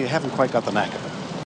one thing, you haven't quite got the knack of it.